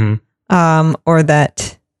repeatable, or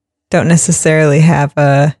that don't necessarily have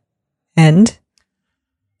a end.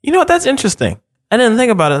 You know what? That's interesting. I didn't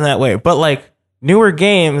think about it in that way. But like newer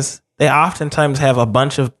games, they oftentimes have a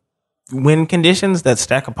bunch of win conditions that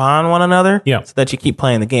stack upon one another, Yeah. so that you keep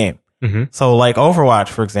playing the game. So like Overwatch,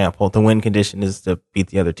 for example, the win condition is to beat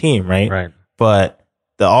the other team, right? Right. But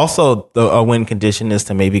a win condition is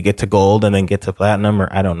to maybe get to gold and then get to platinum, or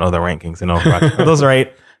I don't know the rankings in Overwatch. Are those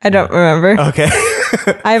right? I don't remember. Okay.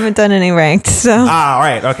 I haven't done any ranked, so All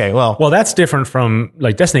right. Okay. Well, That's different from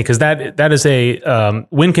like Destiny, because that is a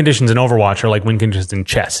win conditions in Overwatch are like win conditions in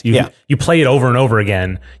chess. You play it over and over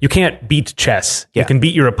again. You can't beat chess. Yeah. You can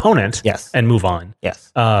beat your opponent. Yes. And move on.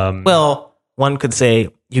 yes. Well, one could say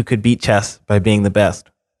you could beat chess by being the best.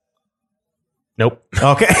 Nope.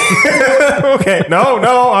 Okay. Okay. No.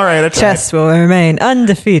 All right. That's chess will remain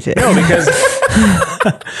undefeated. Because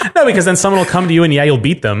then someone will come to you and you'll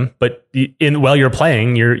beat them, but while you're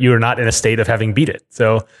playing, you're not in a state of having beat it.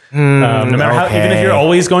 So no matter how, even if you're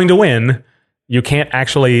always going to win, you can't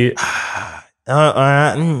actually. Yeah.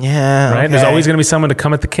 Right. Okay. There's always going to be someone to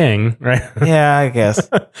come at the king. Right. Yeah, I guess.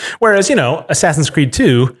 Whereas Assassin's Creed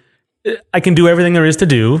 2, I can do everything there is to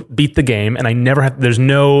do, beat the game, and I never have.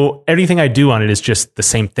 Everything I do on it is just the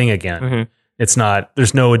same thing again. It's not.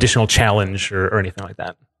 There's no additional challenge or anything like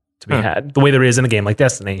that to be had. The way there is in a game like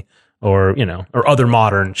Destiny or other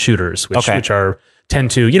modern shooters, which tend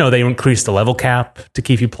to they increase the level cap to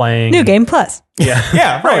keep you playing. New Game Plus. Yeah.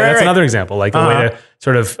 Yeah. Right. That's another example. Like a way to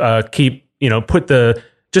sort of keep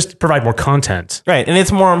just provide more content. Right. And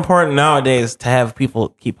it's more important nowadays to have people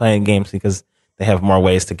keep playing games because they have more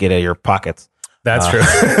ways to get at your pockets. That's true.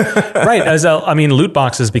 Right. Loot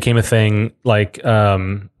boxes became a thing like,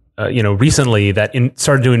 recently that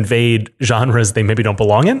started to invade genres they maybe don't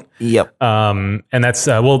belong in. Yep. And that's,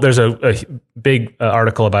 there's a big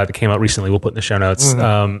article about it that came out recently. We'll put in the show notes.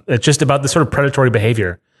 It's just about the sort of predatory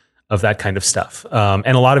behavior of that kind of stuff. And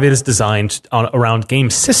a lot of it is designed around game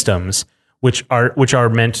systems, which are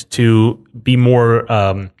meant to be more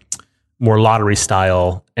lottery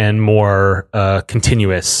style and more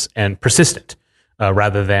continuous and persistent,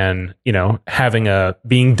 rather than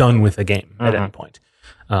being done with a game at any point.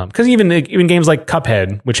 Because even games like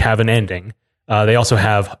Cuphead, which have an ending, they also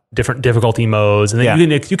have different difficulty modes, and you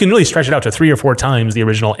can really stretch it out to 3 or 4 times the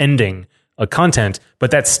original ending content, but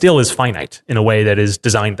that still is finite in a way that is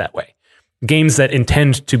designed that way. Games that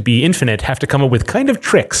intend to be infinite have to come up with kind of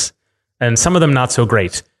tricks, and some of them not so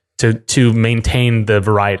great, to maintain the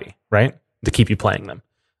variety, right? To keep you playing them.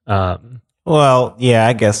 Well, yeah,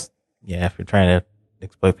 I guess, if you're trying to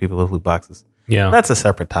exploit people with loot boxes. Yeah. That's a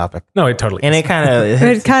separate topic. No, it totally And is. it kind of...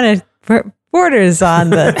 It kind of borders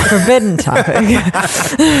on the forbidden topic.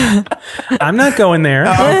 I'm not going there.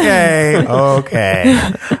 Okay.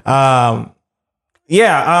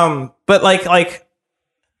 But like,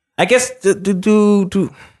 I guess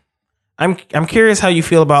I'm curious how you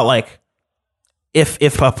feel about like,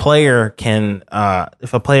 if a player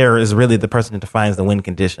is really the person who defines the win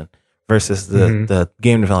condition versus the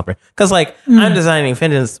game developer. Because like I'm designing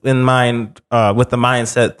Vengeance in mind with the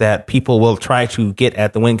mindset that people will try to get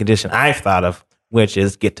at the win condition I've thought of, which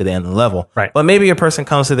is get to the end of the level. Right. But maybe a person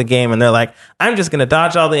comes to the game and they're like, I'm just going to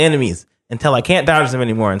dodge all the enemies until I can't dodge them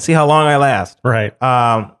anymore and see how long I last. Right.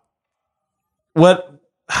 How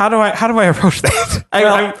do I approach that?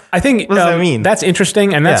 I think what does that mean? That's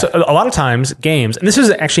interesting, and that's a lot of times games, and this is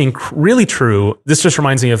actually really true. This just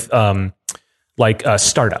reminds me of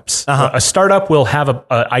startups. A startup will have an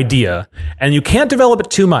idea, and you can't develop it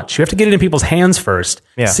too much. You have to get it in people's hands first,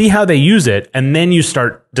 see how they use it, and then you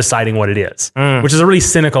start deciding what it is, which is a really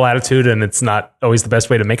cynical attitude, and it's not always the best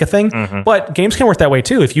way to make a thing. But games can work that way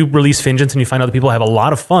too. If you release Vengeance and you find out that people have a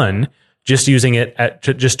lot of fun just using it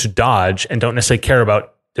just to dodge and don't necessarily care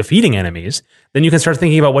about defeating enemies, then you can start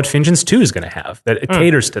thinking about what Vengeance 2 is going to have that it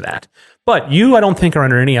caters to that. But I don't think are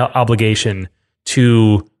under any obligation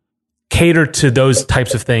to cater to those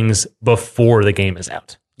types of things before the game is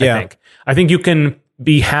out. I think you can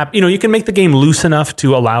be happy. You can make the game loose enough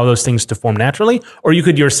to allow those things to form naturally, or you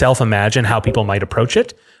could yourself imagine how people might approach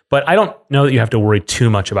it. But I don't know that you have to worry too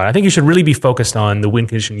much about it. I think you should really be focused on the win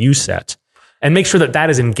condition you set and make sure that that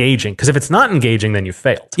is engaging. Because if it's not engaging, then you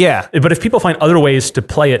failed. Yeah. But if people find other ways to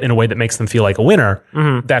play it in a way that makes them feel like a winner,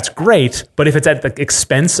 that's great. But if it's at the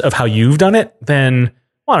expense of how you've done it, then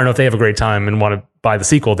I don't know if they have a great time and want to buy the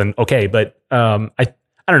sequel, then okay. But I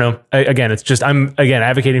don't know. It's just I'm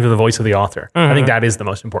advocating for the voice of the author. I think that is the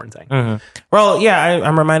most important thing. Well, yeah,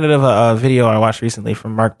 I'm reminded of a video I watched recently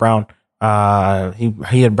from Mark Brown.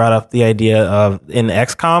 He had brought up the idea of in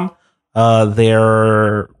XCOM,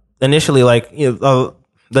 they're initially the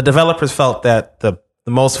developers felt that the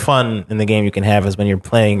most fun in the game you can have is when you're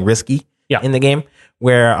playing risky in the game,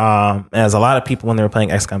 where as a lot of people when they were playing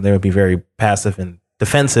XCOM, they would be very passive and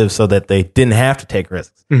defensive so that they didn't have to take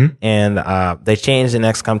risks. And they changed in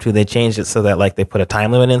XCOM 2, they changed it so that they put a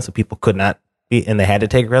time limit in so people could not be, and they had to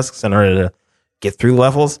take risks in order to get through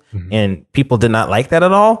levels. And people did not like that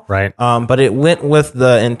at all. Right. But it went with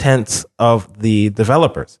the intents of the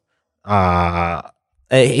developers. And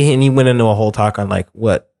he went into a whole talk on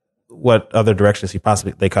what other directions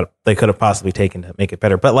they could have possibly taken to make it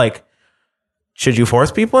better. But should you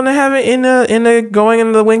force people into have it in going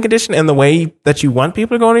into the win condition in the way that you want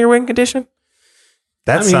people to go into your win condition?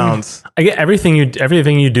 Sounds. I get everything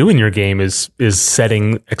you do in your game is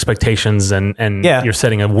setting expectations and you're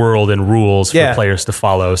setting a world and rules for players to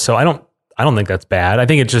follow. So I don't think that's bad. I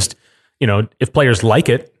think it just if players like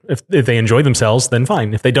it, if they enjoy themselves, then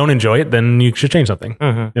fine. If they don't enjoy it, then you should change something.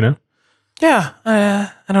 Yeah.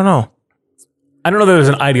 I don't know. I don't know that there's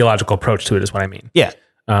an ideological approach to it. Is what I mean. Yeah.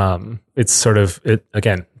 It's sort of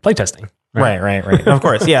playtesting. Right. Of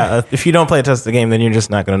course. Yeah. If you don't play test the game, then you're just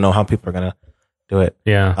not going to know how people are going to do it.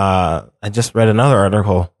 Yeah. I just read another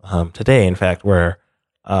article today, in fact, where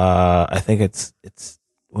I think it's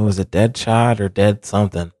what was it, Dead Shot or Dead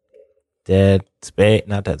something? Dead Space,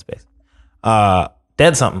 not Dead Space.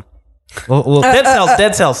 Dead something. Well, Dead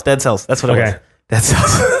Cells. That's what it was. Dead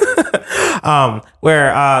Cells.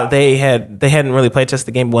 Where they hadn't really played test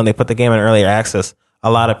the game, but when they put the game in early access,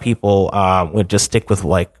 a lot of people would just stick with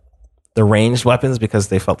the ranged weapons because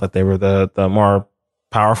they felt that they were the more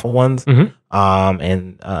powerful ones. And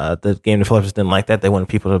the game developers didn't like that. They wanted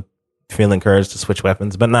people to feel encouraged to switch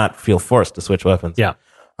weapons, but not feel forced to switch weapons. Yeah.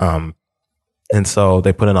 And so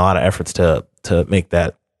they put in a lot of efforts to make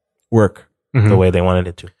that work the way they wanted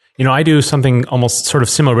it to. I do something almost sort of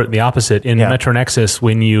similar, but the opposite. In Metro Nexus,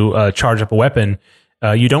 when you charge up a weapon,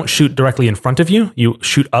 you don't shoot directly in front of you. You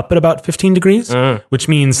shoot up at about 15 degrees, which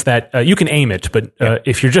means that you can aim it, but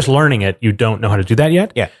if you're just learning it, you don't know how to do that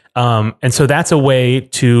yet. Yeah. And so that's a way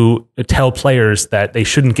to tell players that they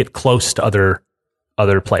shouldn't get close to other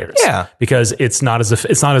players. Yeah. Because it's not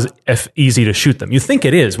as easy to shoot them. You think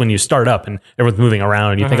it is when you start up and everyone's moving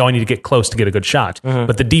around and you think, I need to get close to get a good shot.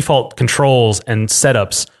 But the default controls and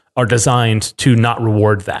setups are designed to not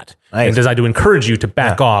reward that. Nice. And designed to encourage you to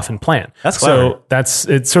back off and plan. That's clever. So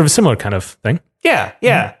it's sort of a similar kind of thing. Yeah.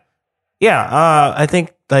 I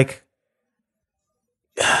think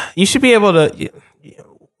you should be able to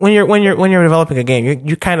when you're developing a game,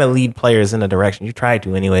 you kind of lead players in a direction. You try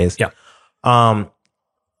to, anyways. Yeah.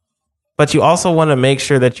 But you also want to make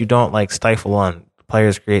sure that you don't stifle on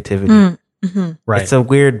players' creativity. Right. It's a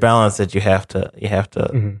weird balance that you have to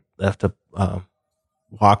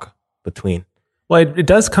walk between. Well, it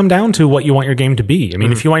does come down to what you want your game to be. I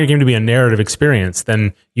mean, if you want your game to be a narrative experience,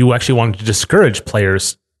 then you actually want to discourage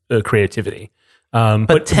players' creativity.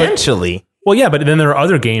 Potentially. But then there are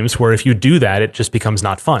other games where if you do that, it just becomes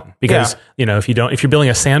not fun because if you're building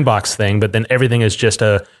a sandbox thing, but then everything is just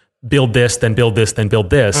a build this, then build this, then build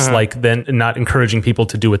this, then not encouraging people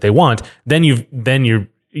to do what they want, then you're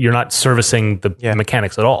not servicing the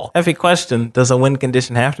mechanics at all. Heavy question: does a win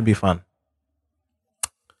condition have to be fun?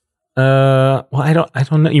 Well, I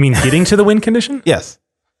don't know. You mean getting to the win condition? Yes.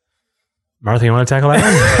 Martha, you want to tackle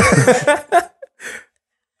that one?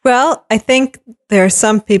 Well, I think there are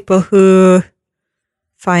some people who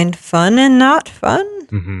find fun and not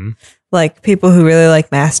fun. Like people who really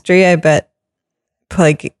like mastery, I bet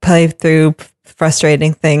play through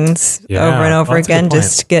frustrating things over and over again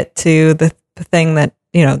just to get to the thing that,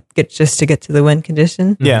 get to the win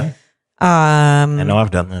condition. Yeah. I know I've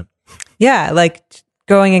done that. Yeah, like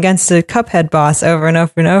going against a Cuphead boss over and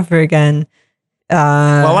over and over again.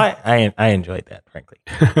 Well, I enjoyed that, frankly.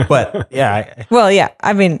 But yeah.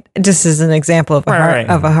 I mean, just as an example of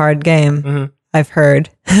a hard game, I've heard.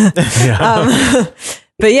 But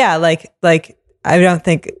yeah, like I don't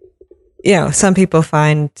think, some people will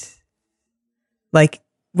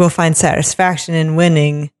find satisfaction in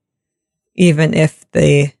winning, even if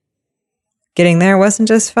the getting there wasn't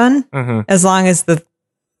just fun, as long as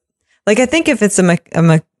I think if it's a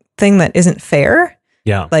thing that isn't fair,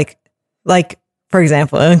 like for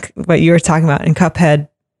example, what you were talking about in Cuphead,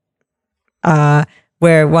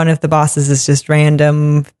 where one of the bosses is just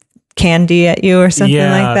random candy at you or something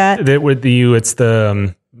like that. With it's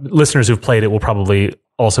the listeners who've played it will probably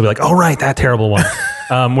also be like, oh, right, that terrible one.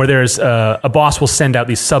 Where there's a boss will send out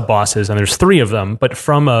these sub bosses, and there's 3 of them, but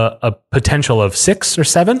from a potential of 6 or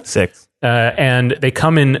 7. 6. And they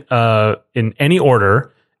come in any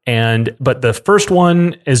order. But the first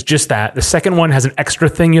one is just that. The second one has an extra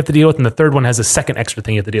thing you have to deal with, and the third one has a second extra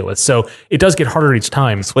thing you have to deal with. So it does get harder each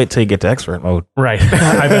time. Just wait till you get to expert mode. Right.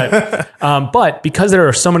 I bet. But because there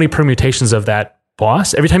are so many permutations of that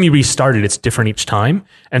boss, every time you restart it, it's different each time.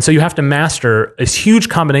 And so you have to master a huge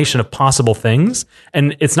combination of possible things,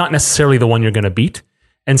 and it's not necessarily the one you're going to beat.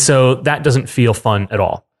 And so that doesn't feel fun at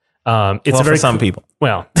all. It's for some people.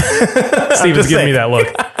 Well, Steven's giving me that look.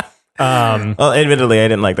 Well, admittedly, I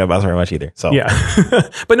didn't like that boss very much either. So yeah,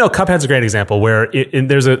 but no, Cuphead's a great example where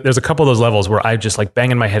there's a couple of those levels where I just like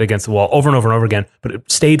banging my head against the wall over and over and over again, but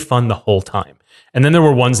it stayed fun the whole time. And then there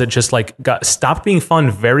were ones that just like stopped being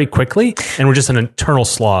fun very quickly and were just an eternal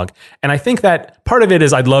slog. And I think that part of it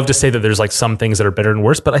is I'd love to say that there's like some things that are better and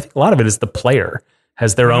worse, but I think a lot of it is the player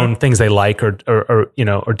has their own things they like or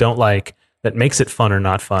don't like that makes it fun or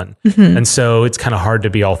not fun. And so it's kind of hard to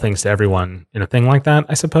be all things to everyone in a thing like that,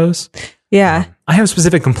 I suppose. Yeah. I have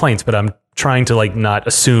specific complaints, but I'm trying to like not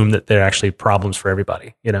assume that they're actually problems for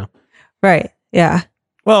everybody, you know? Right. Yeah.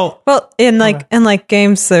 Well, in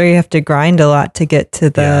games where you have to grind a lot to get to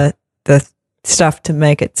the stuff to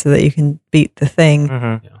make it so that you can beat the thing.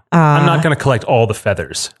 I'm not going to collect all the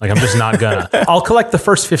feathers. Like I'm just not gonna. I'll collect the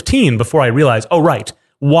first 15 before I realize, oh, right.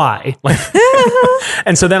 Why? Like,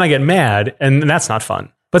 and so then I get mad, and that's not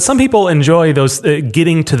fun. But some people enjoy those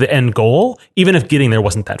getting to the end goal, even if getting there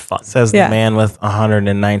wasn't that fun. Says the man with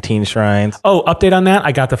 119 shrines. Oh, update on that?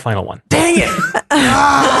 I got the final one. Dang it!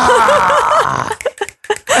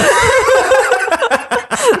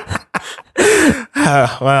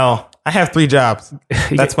 Well, I have 3 jobs.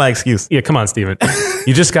 That's my excuse. Yeah, come on, Steven.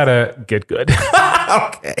 You just got to get good.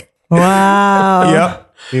 Okay. Wow. Yep.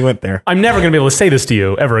 We went there. I'm never going to be able to say this to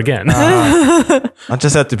you ever again. I'll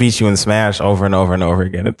just have to beat you in Smash over and over and over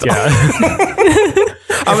again. I'm going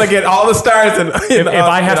to get all the stars. And if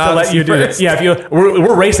I have to let you do this. Yeah,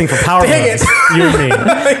 we're racing for power moves. You and me.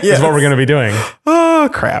 Yes. Is what we're going to be doing. Oh,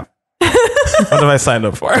 crap. What have I signed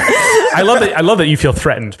up for? I love that you feel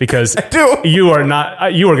threatened because I do. You are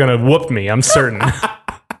going to whoop me. I'm certain.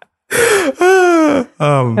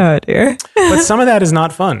 Oh dear. But some of that is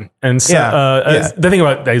not fun. And so, the thing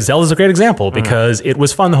about Zelda's a great example because it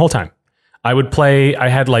was fun the whole time. I would play, I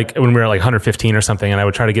had like, when we were like 115 or something, and I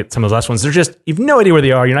would try to get some of those last ones. They're just, you've no idea where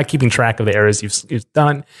they are. You're not keeping track of the areas you've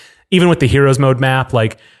done. Even with the Heroes mode map,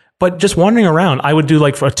 but just wandering around, I would do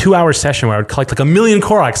like for a 2-hour session where I would collect like 1 million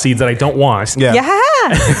Korok seeds that I don't want. Yeah.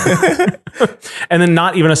 And then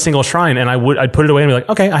not even a single shrine. And I'd put it away and be like,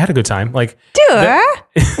 okay, I had a good time. Like,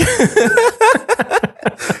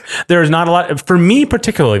 there's not a lot for me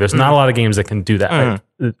particularly. There's not a lot of games that can do that.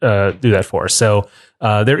 Do that for us. So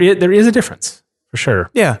there is a difference for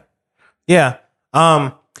sure. Yeah.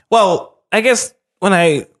 Well, I guess what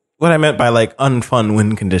I meant by like unfun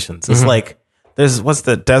win conditions is like what's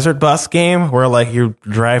the desert bus game where like you're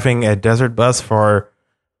driving a desert bus for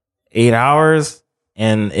 8 hours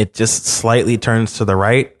and it just slightly turns to the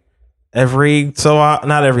right not every so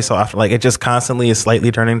often. Like it just constantly is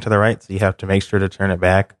slightly turning to the right, so you have to make sure to turn it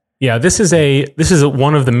back. Yeah, this is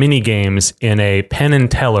one of the mini games in a Penn and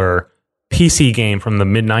Teller PC game from the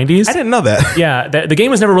mid 90s. I didn't know that. Yeah, the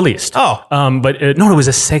game was never released. Oh, but it was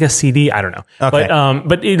a Sega CD. I don't know. Okay.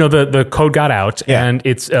 But the code got out, and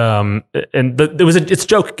it's it's a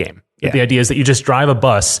joke game. Yeah. The idea is that you just drive a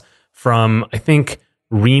bus from I think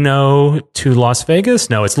Reno to Las Vegas.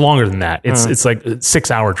 No, it's longer than that. It's like a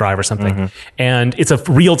 6-hour drive or something, and it's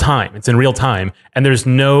real time. It's in real time, and there's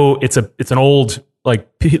no. It's an old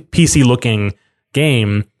like PC looking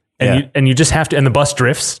game. And you just have to, and the bus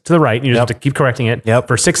drifts to the right, and you just have to keep correcting it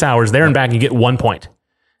for 6 hours there and back, and you get 1 point.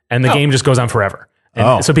 And the game just goes on forever.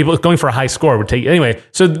 And so people going for a high score would take, anyway,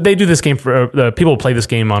 so they do this game for, people play this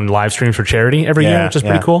game on live streams for charity every year, which is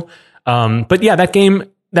pretty cool. But yeah,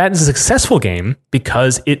 that is a successful game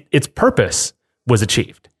because its purpose was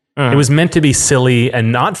achieved. It was meant to be silly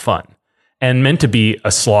and not fun, and meant to be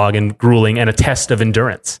a slog and grueling and a test of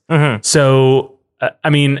endurance. So,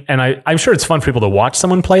 I mean, and I'm sure it's fun for people to watch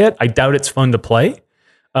someone play it. I doubt it's fun to play.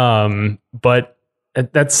 But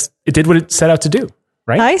it did what it set out to do,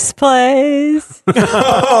 right? Nice plays.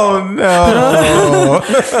 Oh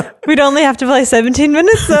no! We'd only have to play 17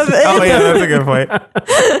 minutes of it. Oh yeah, that's a good point.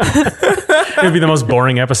 It would be the most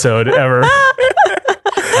boring episode ever.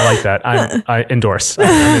 I like that. I endorse.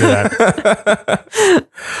 I'm into that.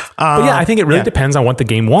 But yeah, I think it really depends on what the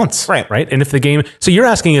game wants. Right. And if the game, so you're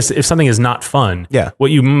asking is if something is not fun. Yeah.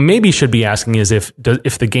 What you maybe should be asking is if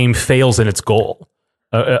the game fails in its goal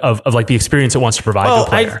of like the experience it wants to provide the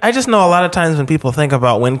player. I just know a lot of times when people think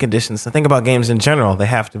about win conditions and think about games in general, they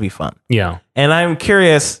have to be fun. Yeah. And I'm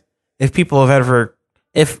curious if people have ever,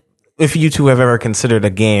 if you two have ever considered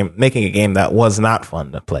making a game that was not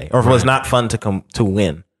fun to play, or if it was not fun to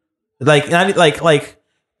win. Like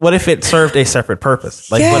what if it served a separate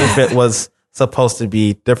purpose? Like what if it was supposed to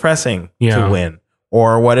be depressing to win?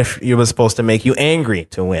 Or what if it was supposed to make you angry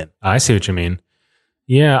to win? I see what you mean.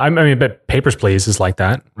 Yeah, I mean, but Papers, Please is like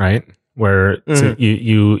that, right? Where so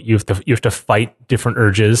you have to fight different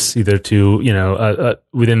urges, either to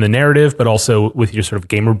within the narrative, but also with your sort of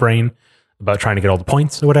gamer brain about trying to get all the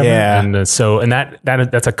points or whatever. Yeah. And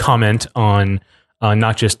that's a comment on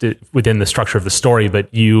not just within the structure of the story,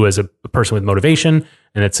 but you as a person with motivation,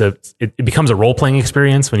 and it becomes a role playing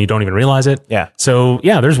experience when you don't even realize it. Yeah. So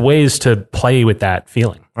yeah, there's ways to play with that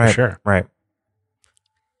feeling for sure. Right.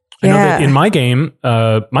 I know that in my game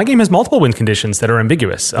has multiple win conditions that are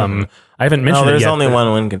ambiguous. I haven't mentioned it yet. There's only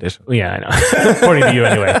one win condition. Yeah, I know. According to you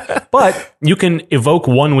anyway. But you can evoke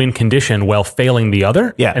one win condition while failing the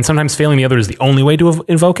other. Yeah. And sometimes failing the other is the only way to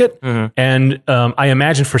invoke it. And I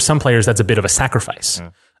imagine for some players that's a bit of a sacrifice.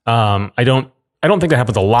 I don't think that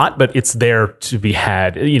happens a lot, but it's there to be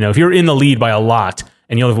had. If you're in the lead by a lot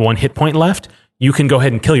and you only have one hit point left, you can go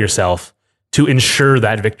ahead and kill yourself to ensure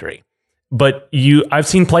that victory. But I've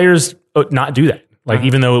seen players not do that. Like,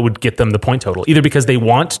 even though it would get them the point total, either because they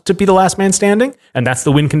want to be the last man standing and that's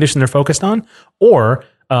the win condition they're focused on, or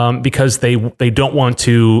because they don't want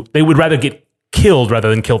to, they would rather get killed rather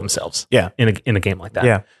than kill themselves. Yeah. In a game like that.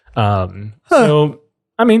 Yeah. So,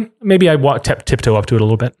 I mean, maybe I tiptoe up to it a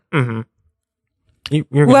little bit. Mm-hmm.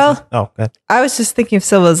 I was just thinking of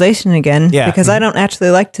Civilization again because I don't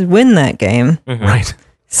actually like to win that game. Right.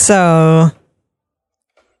 So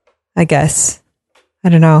I guess. I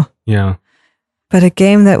don't know. Yeah. But a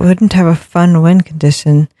game that wouldn't have a fun win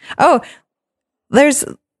condition. Oh, I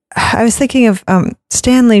was thinking of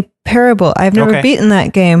Stanley Parable. I've never beaten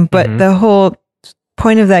that game, but the whole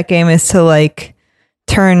point of that game is to like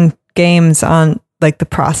turn games on, like the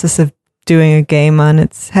process of doing a game on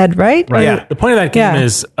its head, right? Right. Yeah. The point of that game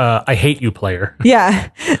is I hate you, player. Yeah.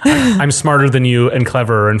 I'm smarter than you and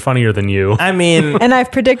cleverer and funnier than you. I mean... and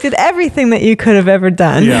I've predicted everything that you could have ever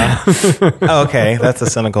done. Yeah. Okay. That's a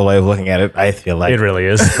cynical way of looking at it, I feel like. It really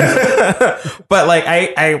is. But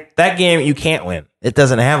like, that game, you can't win. It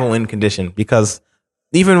doesn't have a win condition because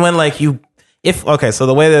even when like so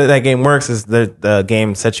the way that game works is the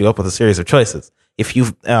game sets you up with a series of choices. If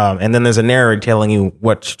you and then there's a narrator telling you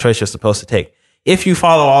what choice you're supposed to take. If you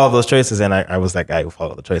follow all of those choices, and I was that guy who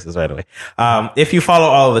followed the choices right away. If you follow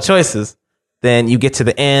all of the choices, then you get to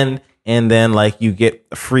the end, and then like you get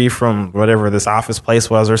free from whatever this office place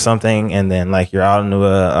was or something, and then like you're out in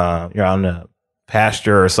a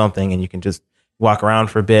pasture or something, and you can just walk around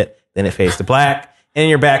for a bit. Then it fades to black, and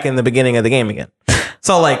you're back in the beginning of the game again.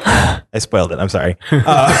 So like, I spoiled it. I'm sorry.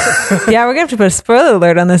 Yeah, we're gonna have to put a spoiler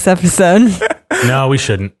alert on this episode. No, we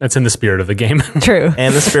shouldn't. That's in the spirit of the game. True.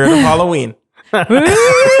 And the spirit of Halloween. I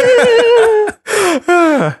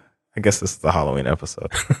guess this is the Halloween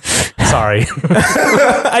episode. Sorry.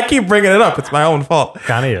 I keep bringing it up. It's my own fault.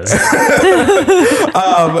 Kind of is.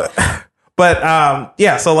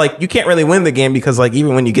 Yeah, so like you can't really win the game because like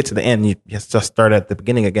even when you get to the end, you just start at the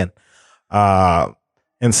beginning again. And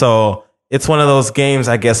so it's one of those games,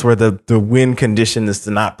 I guess, where the win condition is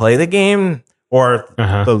to not play the game, or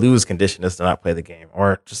the lose condition is to not play the game,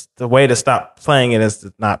 or just the way to stop playing it is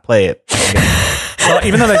to not play it. Well,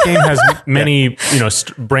 even though that game has many,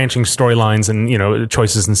 branching storylines and,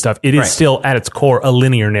 choices and stuff, it is still at its core a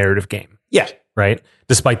linear narrative game. Yeah. Right.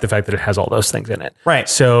 Despite the fact that it has all those things in it. Right.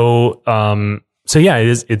 So, yeah,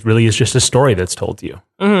 it really is just a story that's told to you.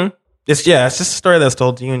 Mm-hmm. It's just a story that's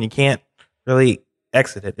told to you, and you can't really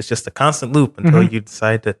exit it. It's just a constant loop until you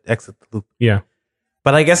decide to exit the loop. Yeah.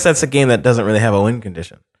 But I guess that's a game that doesn't really have a win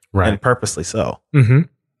condition. Right. And purposely so. Mm-hmm.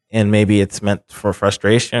 And maybe it's meant for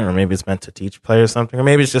frustration, or maybe it's meant to teach players something, or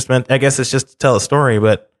maybe it's just meant, I guess it's just to tell a story,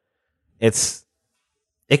 but it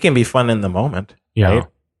can be fun in the moment. Yeah. Right?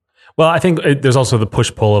 Well, I think there's also the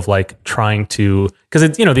push pull of like trying to, because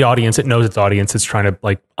it's, the audience, it knows its audience, it's trying to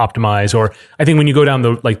like optimize. Or I think when you go down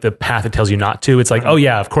the path it tells you not to, it's like, oh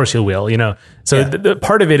yeah, of course you will, So the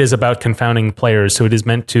part of it is about confounding players. So it is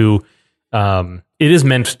meant to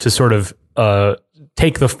sort of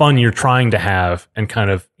take the fun you're trying to have and kind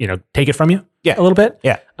of, take it from you a little bit.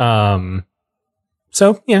 Yeah.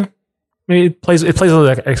 So yeah, maybe it plays with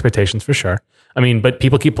the expectations for sure. I mean, but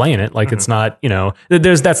people keep playing it. Like it's not,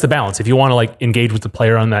 that's the balance. If you want to like engage with the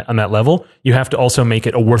player on that level, you have to also make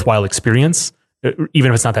it a worthwhile experience,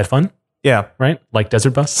 even if it's not that fun. Yeah. Right. Like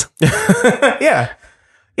Desert Bus. Yeah.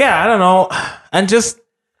 Yeah. I don't know.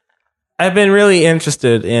 I've been really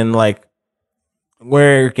interested in like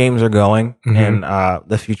where games are going and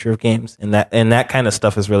the future of games, and that kind of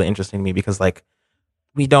stuff is really interesting to me because like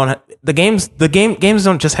games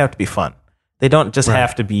don't just have to be fun. They don't just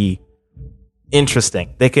have to be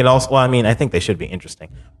interesting. They can also, I think they should be interesting,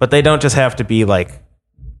 but they don't just have to be like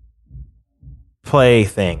play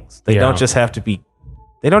things. They don't just have to be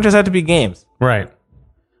games. Right.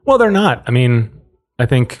 Well, they're not. I mean, I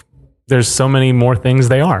think there's so many more things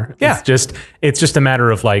they are. Yeah. It's just a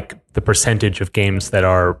matter of like the percentage of games that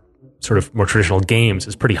are sort of more traditional games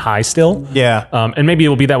is pretty high still. Yeah. And maybe it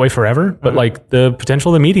will be that way forever, but like the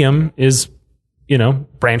potential of the medium is,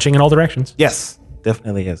 branching in all directions. Yes.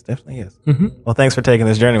 Definitely is. Mm-hmm. Well, thanks for taking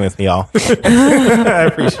this journey with me, y'all. I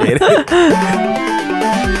appreciate it.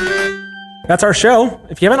 That's our show.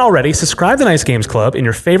 If you haven't already, subscribe to Nice Games Club in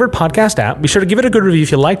your favorite podcast app. Be sure to give it a good review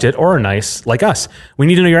if you liked it or are nice like us. We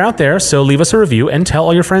need to know you're out there, so leave us a review and tell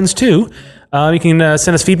all your friends too. You can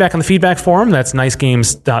send us feedback on the feedback forum. That's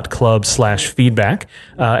nicegames.club/feedback.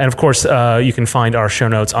 And of course, you can find our show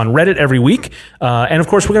notes on Reddit every week. And of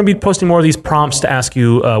course, we're going to be posting more of these prompts to ask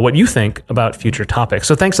you what you think about future topics.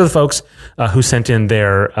 So thanks to the folks who sent in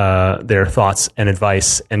their thoughts and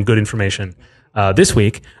advice and good information this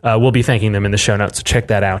week. We'll be thanking them in the show notes, so check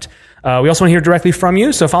that out. We also want to hear directly from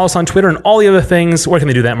you, so follow us on Twitter and all the other things. Where can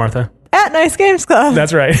they do that, Martha? At Nice Games Club.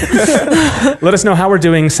 That's right. Let us know how we're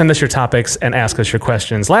doing, send us your topics, and ask us your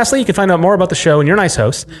questions. Lastly, you can find out more about the show and your nice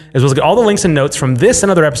hosts, as well as get all the links and notes from this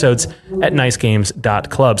and other episodes at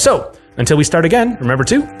nicegames.club. So, until we start again, remember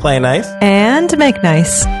to play nice and make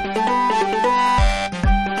nice.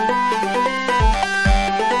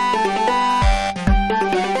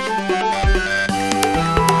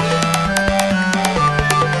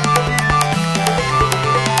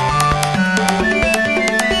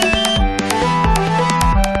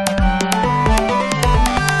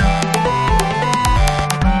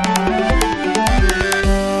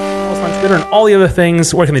 and all the other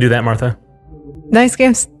things. Where can they do that, Martha? Nice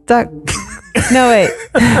Games. No, wait.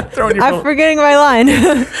 I'm forgetting my line.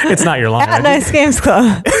 It's not your line. At Nice Games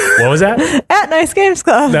Club. What was that? At Nice Games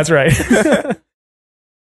Club. That's right.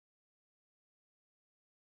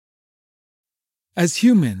 As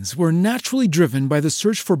humans, we're naturally driven by the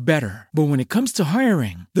search for better. But when it comes to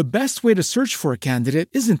hiring, the best way to search for a candidate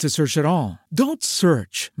isn't to search at all. Don't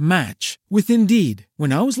search, match with Indeed.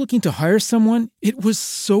 When I was looking to hire someone, it was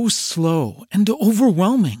so slow and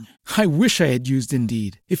overwhelming. I wish I had used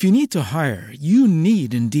Indeed. If you need to hire, you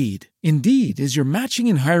need Indeed. Indeed is your matching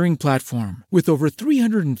and hiring platform with over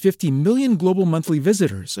 350 million global monthly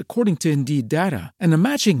visitors, according to Indeed data, and a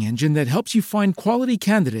matching engine that helps you find quality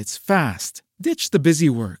candidates fast. Ditch the busy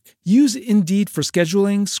work. Use Indeed for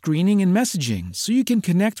scheduling, screening, and messaging so you can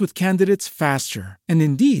connect with candidates faster. And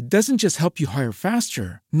Indeed doesn't just help you hire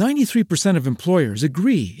faster. 93% of employers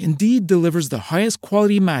agree Indeed delivers the highest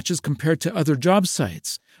quality matches compared to other job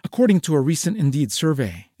sites, according to a recent Indeed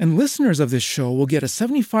survey. And listeners of this show will get a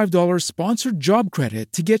 $75 sponsored job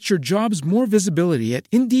credit to get your jobs more visibility at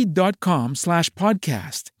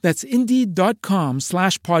Indeed.com/podcast. That's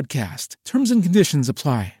Indeed.com/podcast. Terms and conditions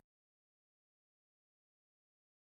apply.